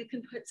here where you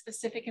can put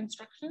specific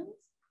instructions.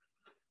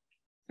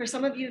 For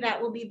some of you,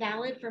 that will be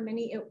valid. For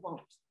many, it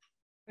won't,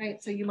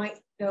 right? So you might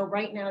know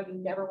right now you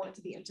never want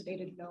to be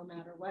intubated no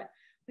matter what.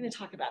 I'm going to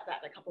talk about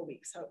that in a couple of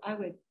weeks. So I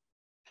would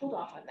hold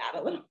off on that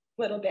a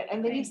little bit,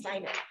 and then you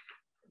sign it.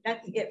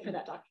 That's it for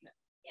that document.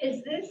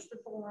 Is this the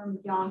form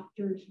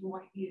doctors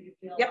want you to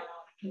fill out?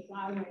 Because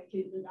I went to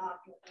the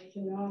doctor and they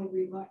said, oh,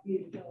 we want you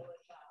to fill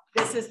this out.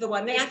 This is the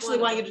one. They actually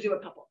want you to do a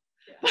couple.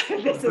 Yeah.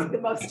 This is the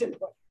most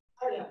important.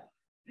 Oh,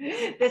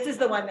 yeah. This is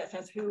the one that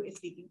says who is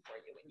speaking for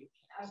you when you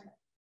can't.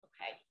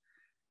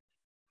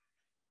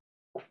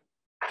 Okay.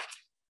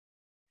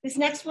 This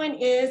next one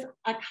is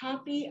a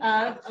copy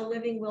of a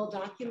living will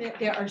document.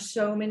 There are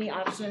so many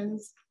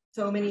options,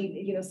 so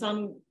many,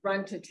 some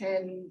run to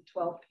 10,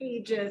 12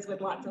 pages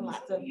with lots and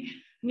lots of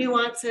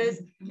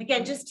nuances.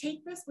 Again, just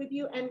take this with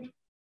you, and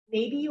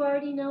maybe you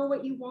already know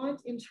what you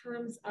want in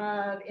terms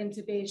of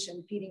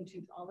intubation, feeding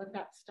tubes, all of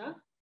that stuff.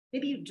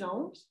 Maybe you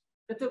don't.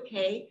 That's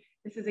okay.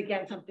 This is,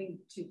 again, something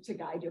to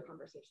guide your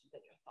conversations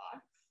and your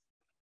thoughts.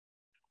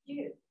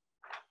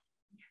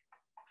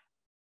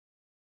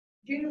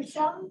 Do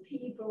some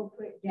people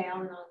put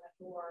down on the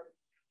form,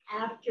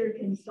 after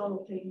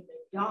consulting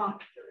the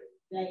doctor,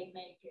 they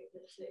make a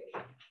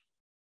decision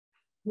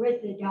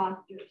with the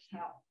doctor's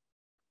help?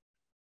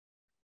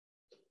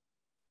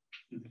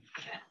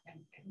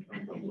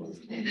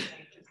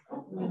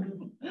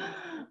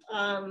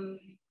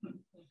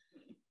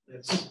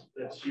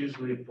 That's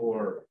usually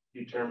for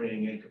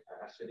determining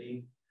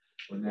incapacity.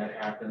 When that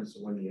happens,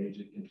 when the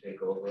agent can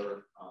take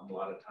over, a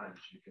lot of times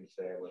you can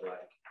say, I would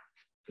like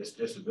this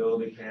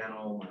disability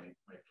panel,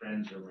 my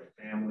friends or my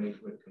family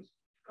with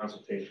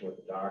consultation with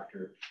the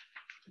doctor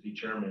to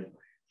determine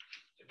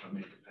if I'm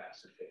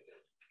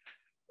incapacitated.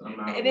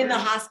 And in the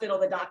hospital,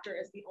 the doctor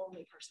is the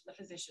only person, the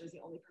physician is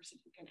the only person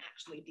who can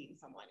actually deem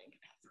someone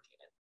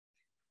incapacitated.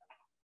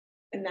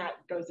 And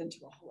that goes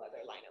into a whole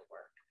other line of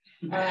work.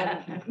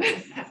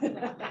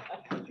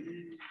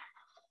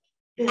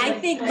 I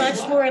think much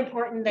more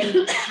important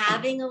than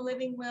having a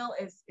living will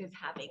is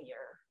having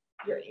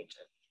your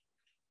agent.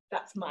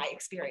 That's my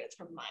experience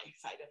from my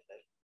side of the.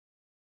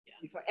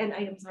 Yeah. And I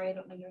am sorry, I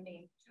don't know your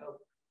name.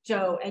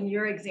 Joe, and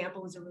your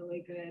example is a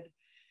really good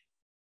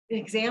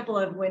example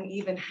of when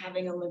even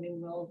having a living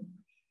will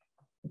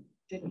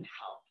didn't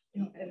help.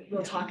 And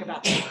we'll talk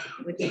about that.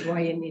 Which is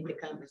why you need the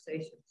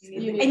conversations.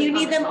 And you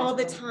need them all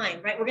the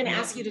time, right? We're going to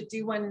ask you to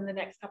do one in the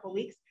next couple of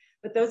weeks.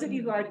 But those of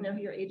you who already know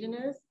who your agent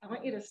is, I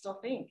want you to still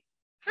think,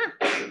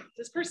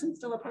 this person's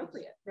still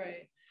appropriate.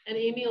 Right. And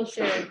Amy will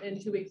share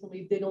in 2 weeks when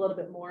we dig a little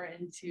bit more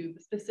into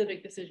the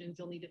specific decisions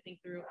you'll need to think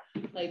through,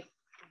 like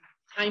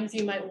times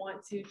you might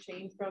want to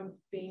change from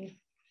being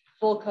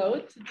full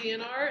code to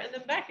DNR and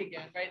then back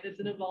again, right? It's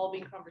an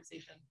evolving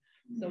conversation.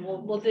 So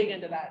we'll dig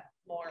into that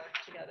more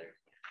together.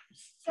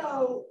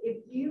 So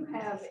if you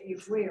have a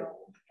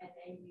will and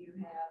then you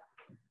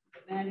have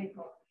the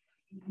medical,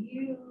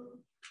 you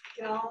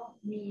don't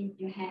need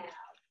to have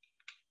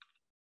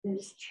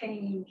this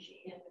change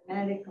in the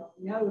medical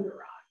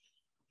notarized.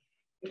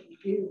 If you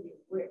do, you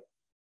will.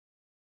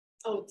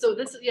 Oh, so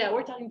this is, yeah,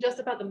 we're talking just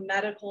about the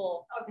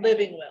medical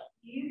living will.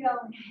 You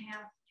don't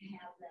have to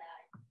have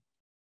that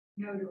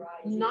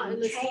notarized. Not in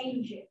the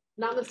change it.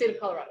 Not in the state of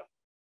Colorado.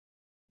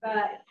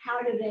 But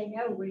how do they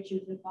know which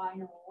is the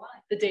final one?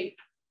 The date.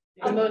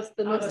 The most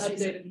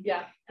updated.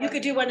 Yeah. You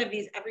could do one of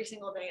these every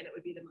single day and it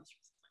would be the most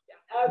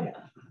recent.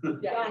 Okay.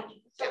 Yeah. Gotcha.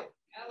 So,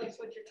 Alex,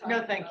 what you're talking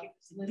No, thank about.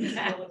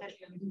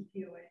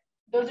 you.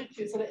 Those are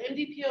two. So the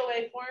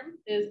MDPOA form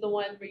is the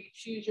one where you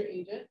choose your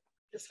agent.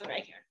 This one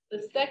right here.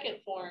 The second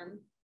form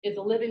is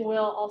a living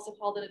will, also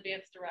called an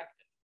advance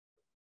directive.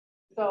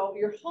 So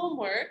your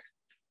homework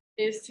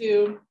is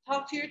to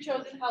talk to your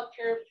chosen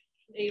healthcare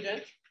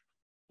agent,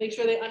 make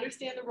sure they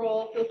understand the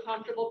role, feel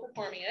comfortable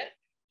performing it,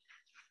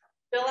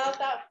 fill out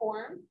that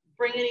form,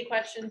 bring any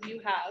questions you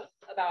have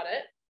about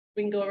it.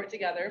 We can go over it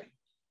together.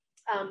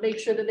 Make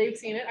sure that they've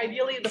seen it.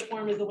 Ideally, the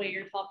form is the way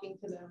you're talking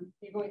to them.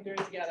 You're going through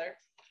it together.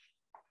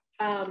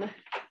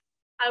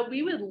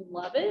 We would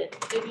love it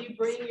if you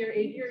bring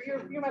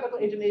your medical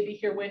agent may be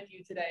here with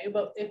you today,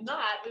 but if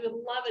not, we would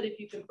love it if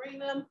you could bring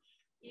them,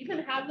 even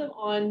have them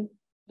on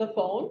the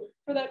phone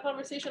for that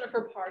conversation or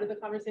for part of the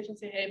conversation.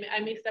 Say, hey, I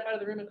may step out of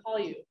the room and call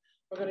you.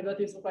 We're going to go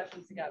through some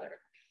questions together.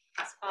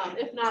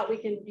 If not, you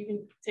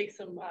can take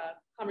some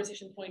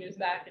conversation pointers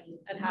back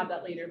and have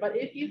that later. But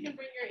if you can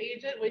bring your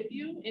agent with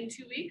you in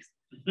 2 weeks,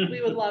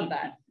 we would love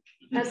that.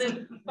 And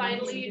then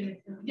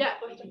finally, yeah,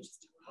 go ahead.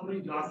 How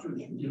many doctors are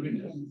giving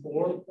them?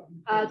 4?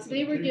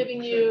 Today we're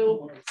giving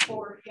you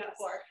 4, yes.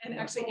 4. And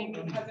actually,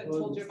 Amy hasn't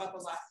told you about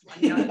the last one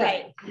yet.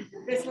 Right.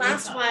 This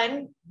last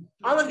one,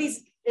 all of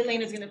these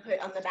Elena's going to put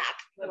on the back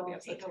little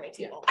takeaway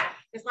table.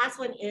 This last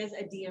one is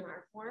a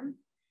DNR form.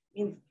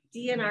 It means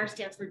DNR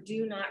stands for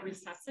do not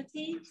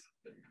resuscitate.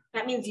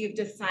 That means you've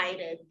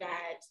decided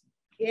that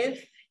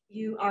if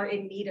you are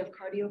in need of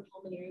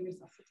cardiopulmonary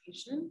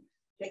resuscitation,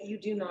 that you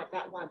do not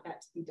want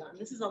that to be done.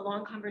 This is a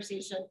long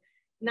conversation,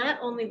 not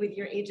only with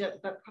your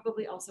agent, but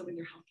probably also with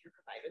your healthcare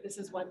provider. This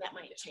is one that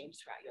might change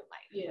throughout your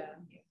life. Yeah.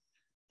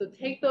 So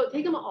take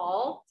them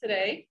all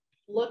today,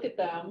 look at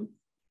them,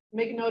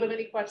 make a note of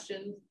any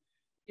questions.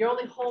 Your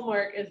only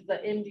homework is the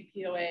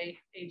MDPOA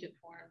agent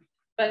form.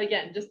 But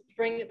again, just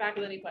bring it back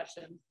with any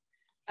questions.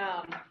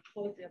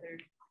 What was the other?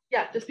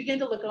 Yeah, just begin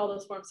to look at all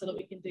those forms so that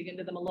we can dig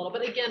into them a little.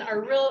 But again,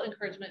 our real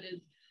encouragement is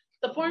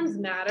the forms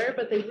matter,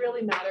 but they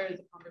really matter as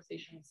a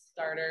conversation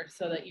starter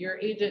so that your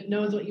agent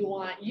knows what you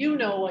want. You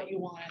know what you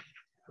want.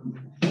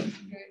 Okay.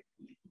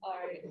 All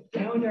right.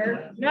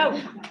 Donor. No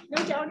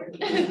donor.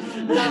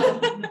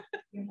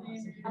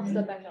 I'll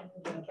step back up.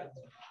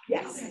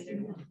 Yes.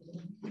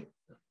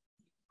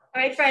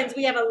 All right, friends,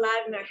 we have a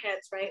lot in our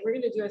heads, right? We're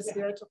going to do a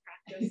spiritual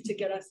practice to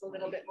get us a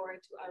little bit more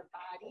into our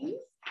bodies.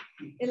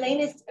 Elaine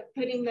is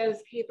putting those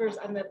papers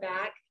on the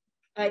back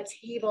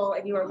table,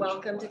 and you are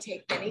welcome to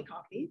take many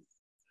copies.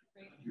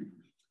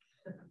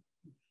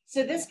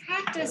 So this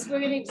practice we're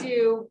going to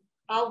do,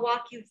 I'll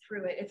walk you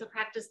through it. It's a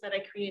practice that I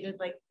created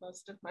like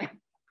most of my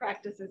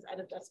practices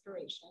out of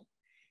desperation.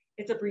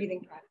 It's a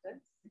breathing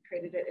practice. I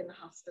created it in the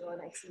hospital in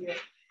ICU.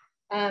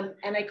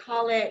 And I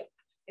call it,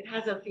 it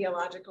has a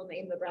theological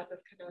name, the breath of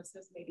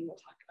kenosis. Maybe we'll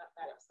talk about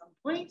that at some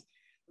point.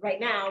 Right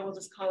now, we'll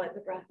just call it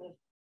the breath of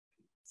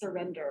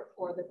surrender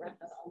or the breath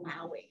of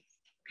allowing.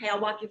 Okay, I'll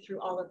walk you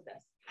through all of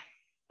this.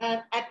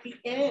 At the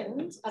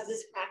end of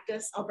this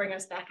practice, I'll bring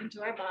us back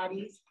into our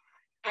bodies.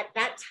 At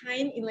that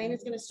time, Elaine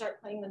is going to start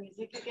playing the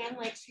music again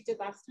like she did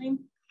last time.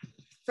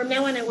 From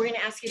now on, we're gonna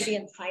ask you to be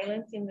in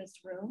silence in this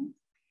room.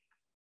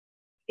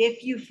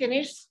 If you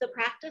finish the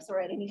practice or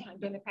at any time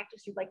during the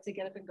practice, you'd like to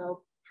get up and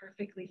go,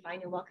 perfectly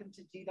fine. You're welcome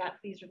to do that.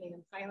 Please remain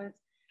in silence.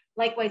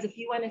 Likewise, if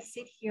you want to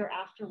sit here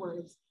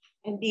afterwards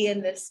and be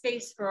in this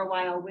space for a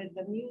while with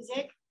the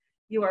music,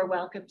 you are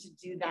welcome to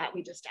do that.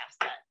 We just ask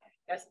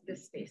that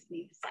this space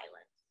be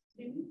silent.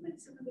 Can you put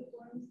some of the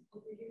forms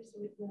over here so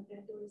it's not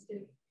that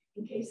doorstep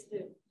in case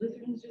the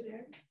Lutherans are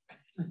there?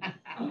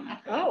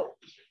 Oh,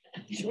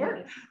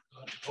 sure.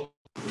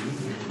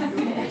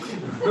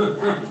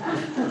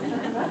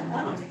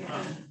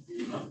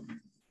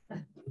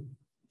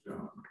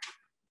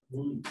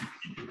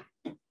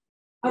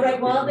 All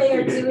right, while they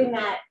are doing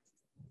that,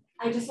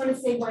 I just want to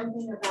say one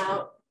thing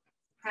about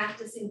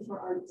practicing for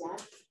our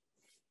deaf.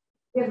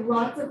 We have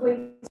lots of ways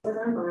to do it with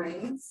our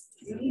minds.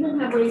 We even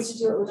have ways to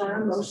do it with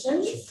our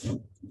emotions.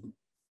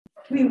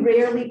 We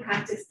rarely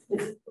practice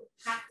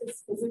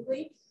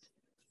physically,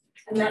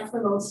 and that's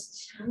the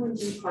most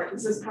challenging part.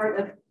 This is part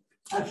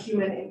of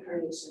human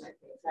incarnation, I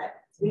think,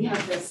 that we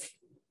have this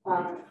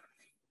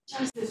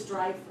just this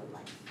drive for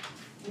life.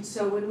 And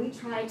so when we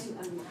try to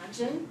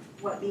imagine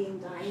what being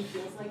dying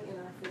feels like in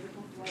our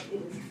physical form,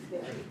 it is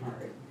very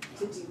hard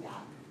to do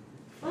that.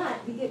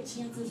 But we get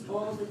chances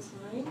all the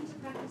time to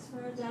practice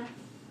for our death,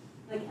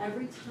 like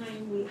every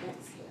time we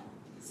exhale.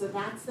 So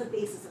that's the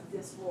basis of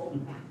this whole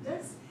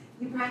practice.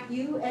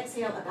 You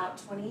exhale about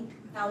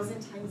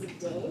 20,000 times a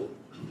day.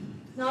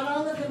 Not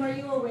all of them are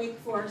you awake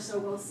for, so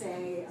we'll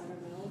say, I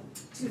don't know,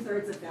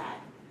 2/3 of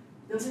that.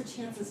 Those are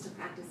chances to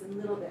practice in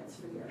little bits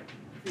for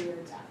your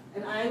death.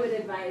 And I would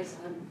advise,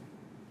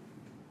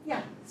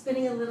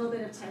 spending a little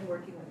bit of time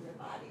working with your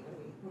body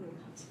when we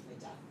contemplate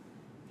death.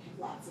 We have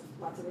lots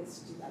of ways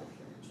to do that if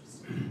you're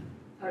interested.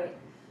 All right.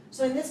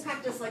 So in this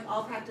practice, like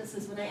all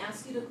practices, when I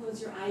ask you to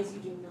close your eyes, you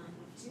do not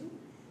have to.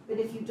 But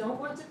if you don't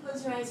want to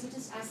close your eyes, we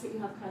just ask that you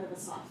have kind of a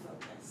soft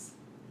focus.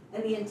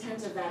 And the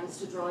intent of that is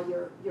to draw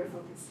your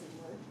focus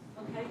inward.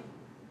 Okay?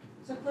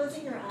 So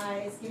closing your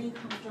eyes, getting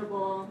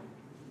comfortable.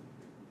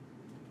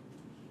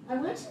 I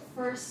want you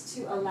first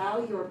to allow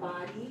your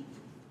body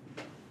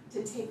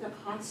to take a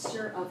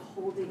posture of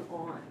holding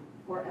on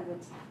or of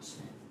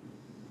attachment.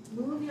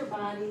 Move your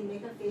body,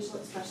 make a facial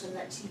expression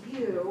that to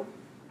you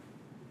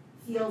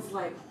feels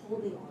like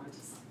holding on to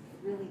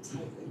something really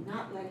tightly,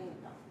 not letting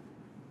it go.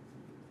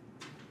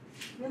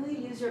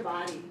 Really use your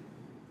body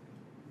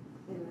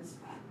in this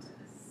practice.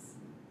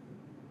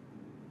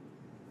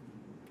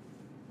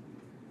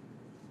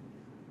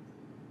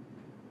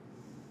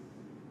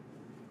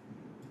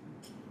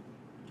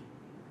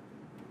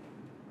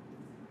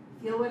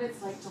 Feel what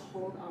it's like to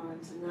hold on,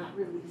 to not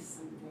release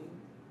something.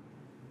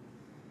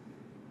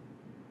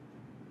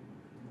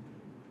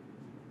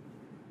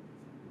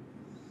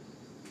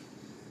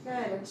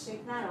 Good, and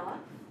shake that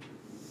off.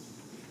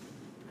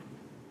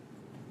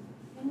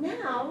 And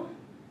now,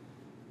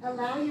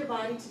 allow your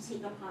body to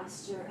take a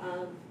posture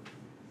of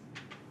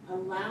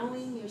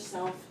allowing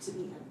yourself to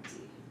be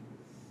empty.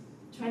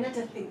 Try not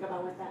to think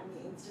about what that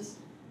means. Just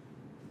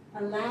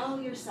allow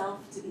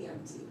yourself to be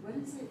empty. What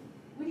is it?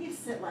 What do you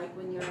sit like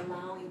when you're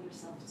allowing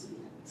yourself to be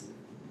empty?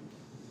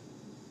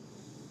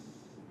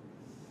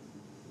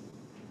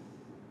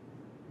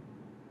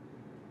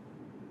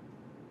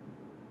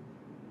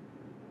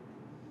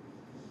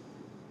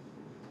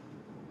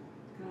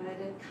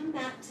 Good, and come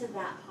back to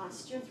that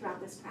posture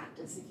throughout this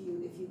practice if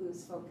you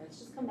lose focus.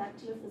 Just come back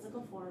to your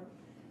physical form,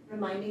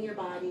 reminding your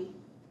body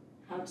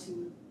how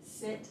to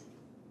sit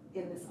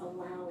in this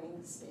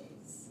allowing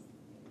space.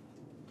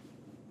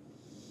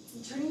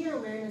 And turning your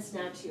awareness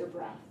now to your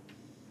breath.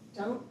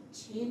 Don't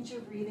change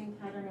your breathing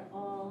pattern at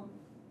all.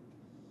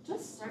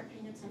 Just start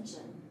paying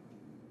attention.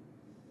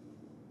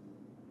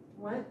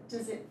 What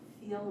does it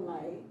feel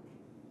like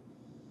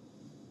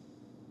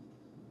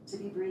to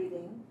be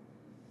breathing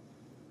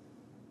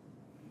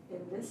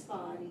in this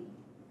body?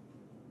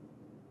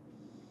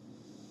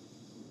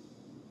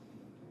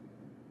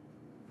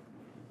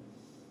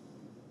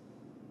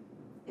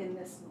 In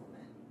this moment.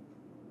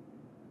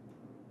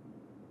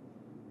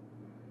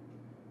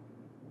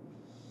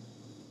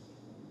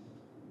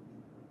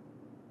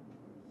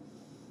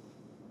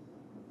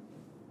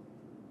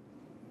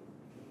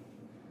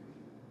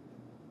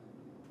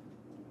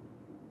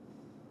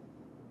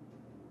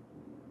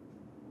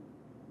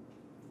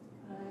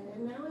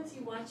 And now as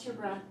you watch your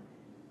breath,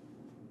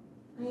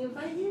 I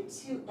invite you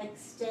to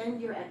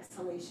extend your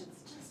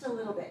exhalations just a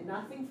little bit,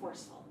 nothing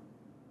forceful.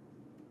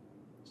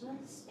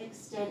 Just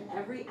extend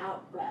every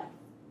out breath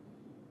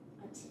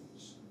a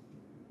tinge.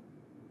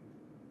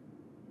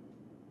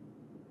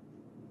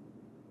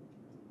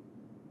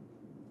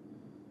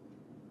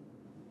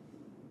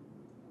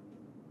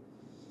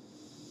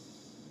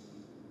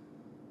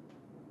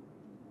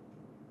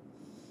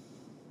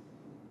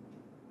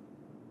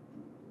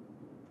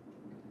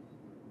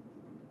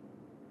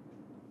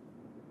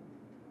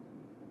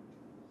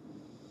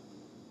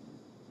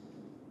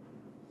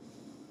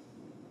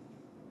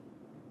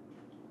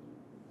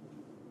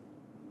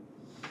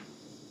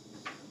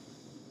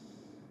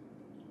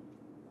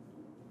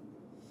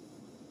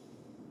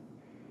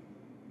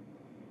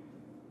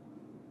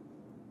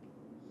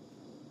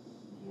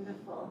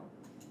 Beautiful.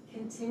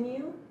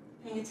 Continue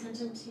paying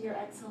attention to your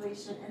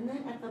exhalation, and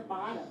then at the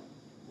bottom,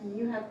 when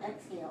you have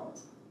exhaled,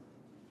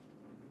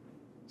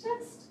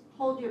 just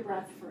hold your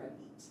breath for a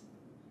beat.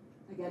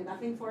 Again,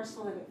 nothing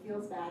forceful. If it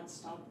feels bad,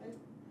 stop it.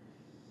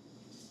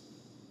 Just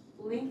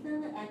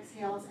lengthen the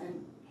exhales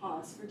and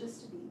pause for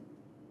just a beat,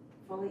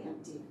 fully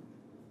empty.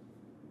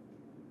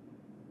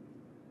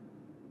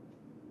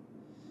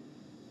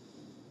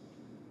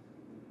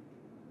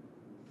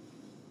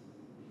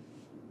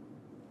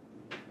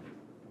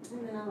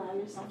 And then allow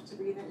yourself to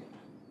breathe in again.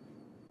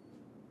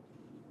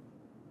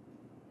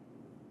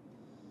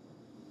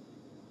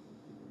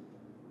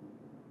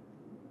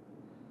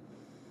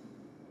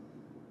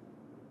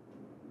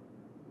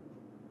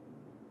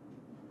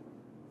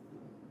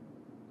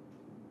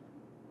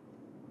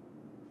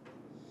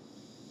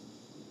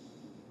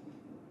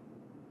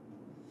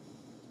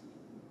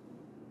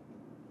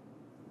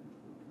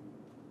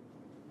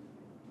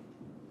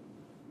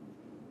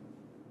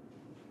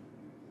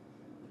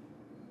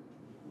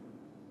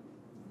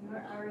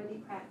 You're already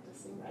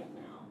practicing right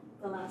now.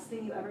 The last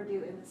thing you ever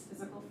do in this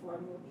physical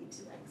form will be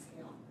to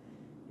exhale.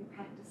 You're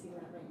practicing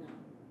that right now.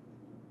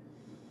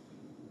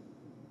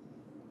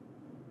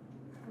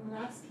 And the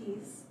last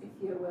piece, if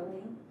you're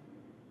willing,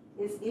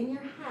 is in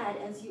your head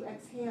as you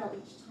exhale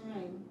each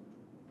time,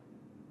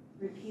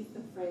 repeat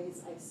the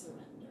phrase, I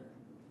surrender.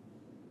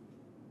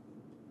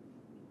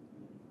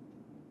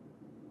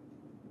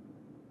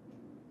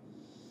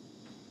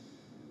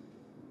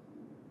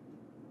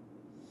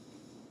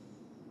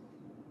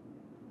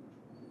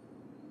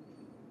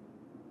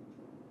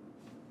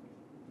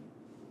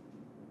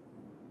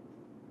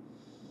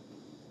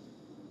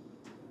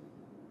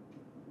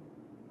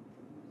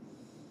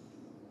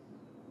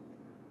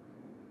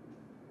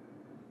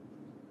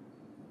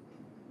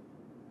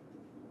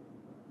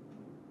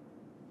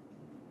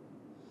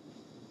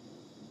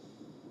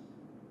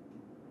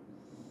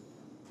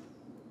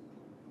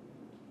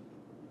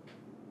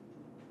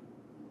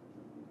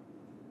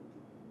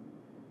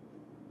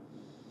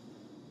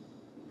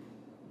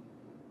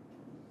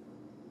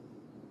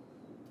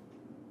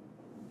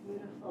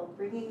 Beautiful.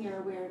 Bringing your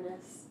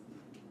awareness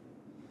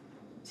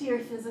to your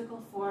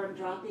physical form,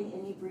 dropping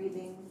any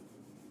breathing,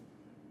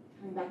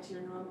 coming back to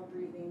your normal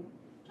breathing,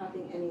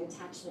 dropping any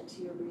attachment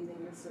to your breathing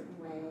in a certain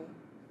way.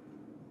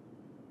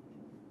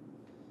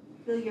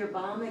 Feel your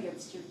bum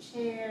against your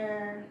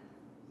chair.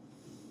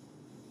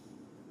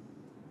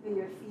 Feel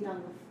your feet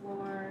on the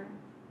floor.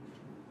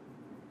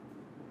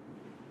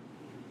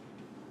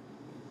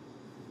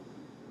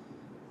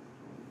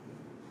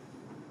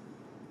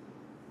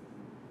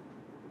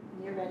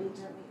 When you're ready,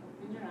 gently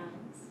open your eyes.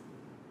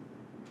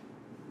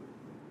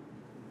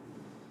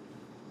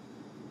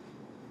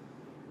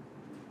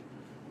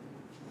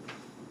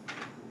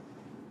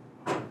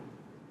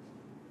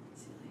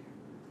 See you later.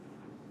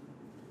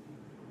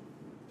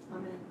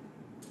 Amen.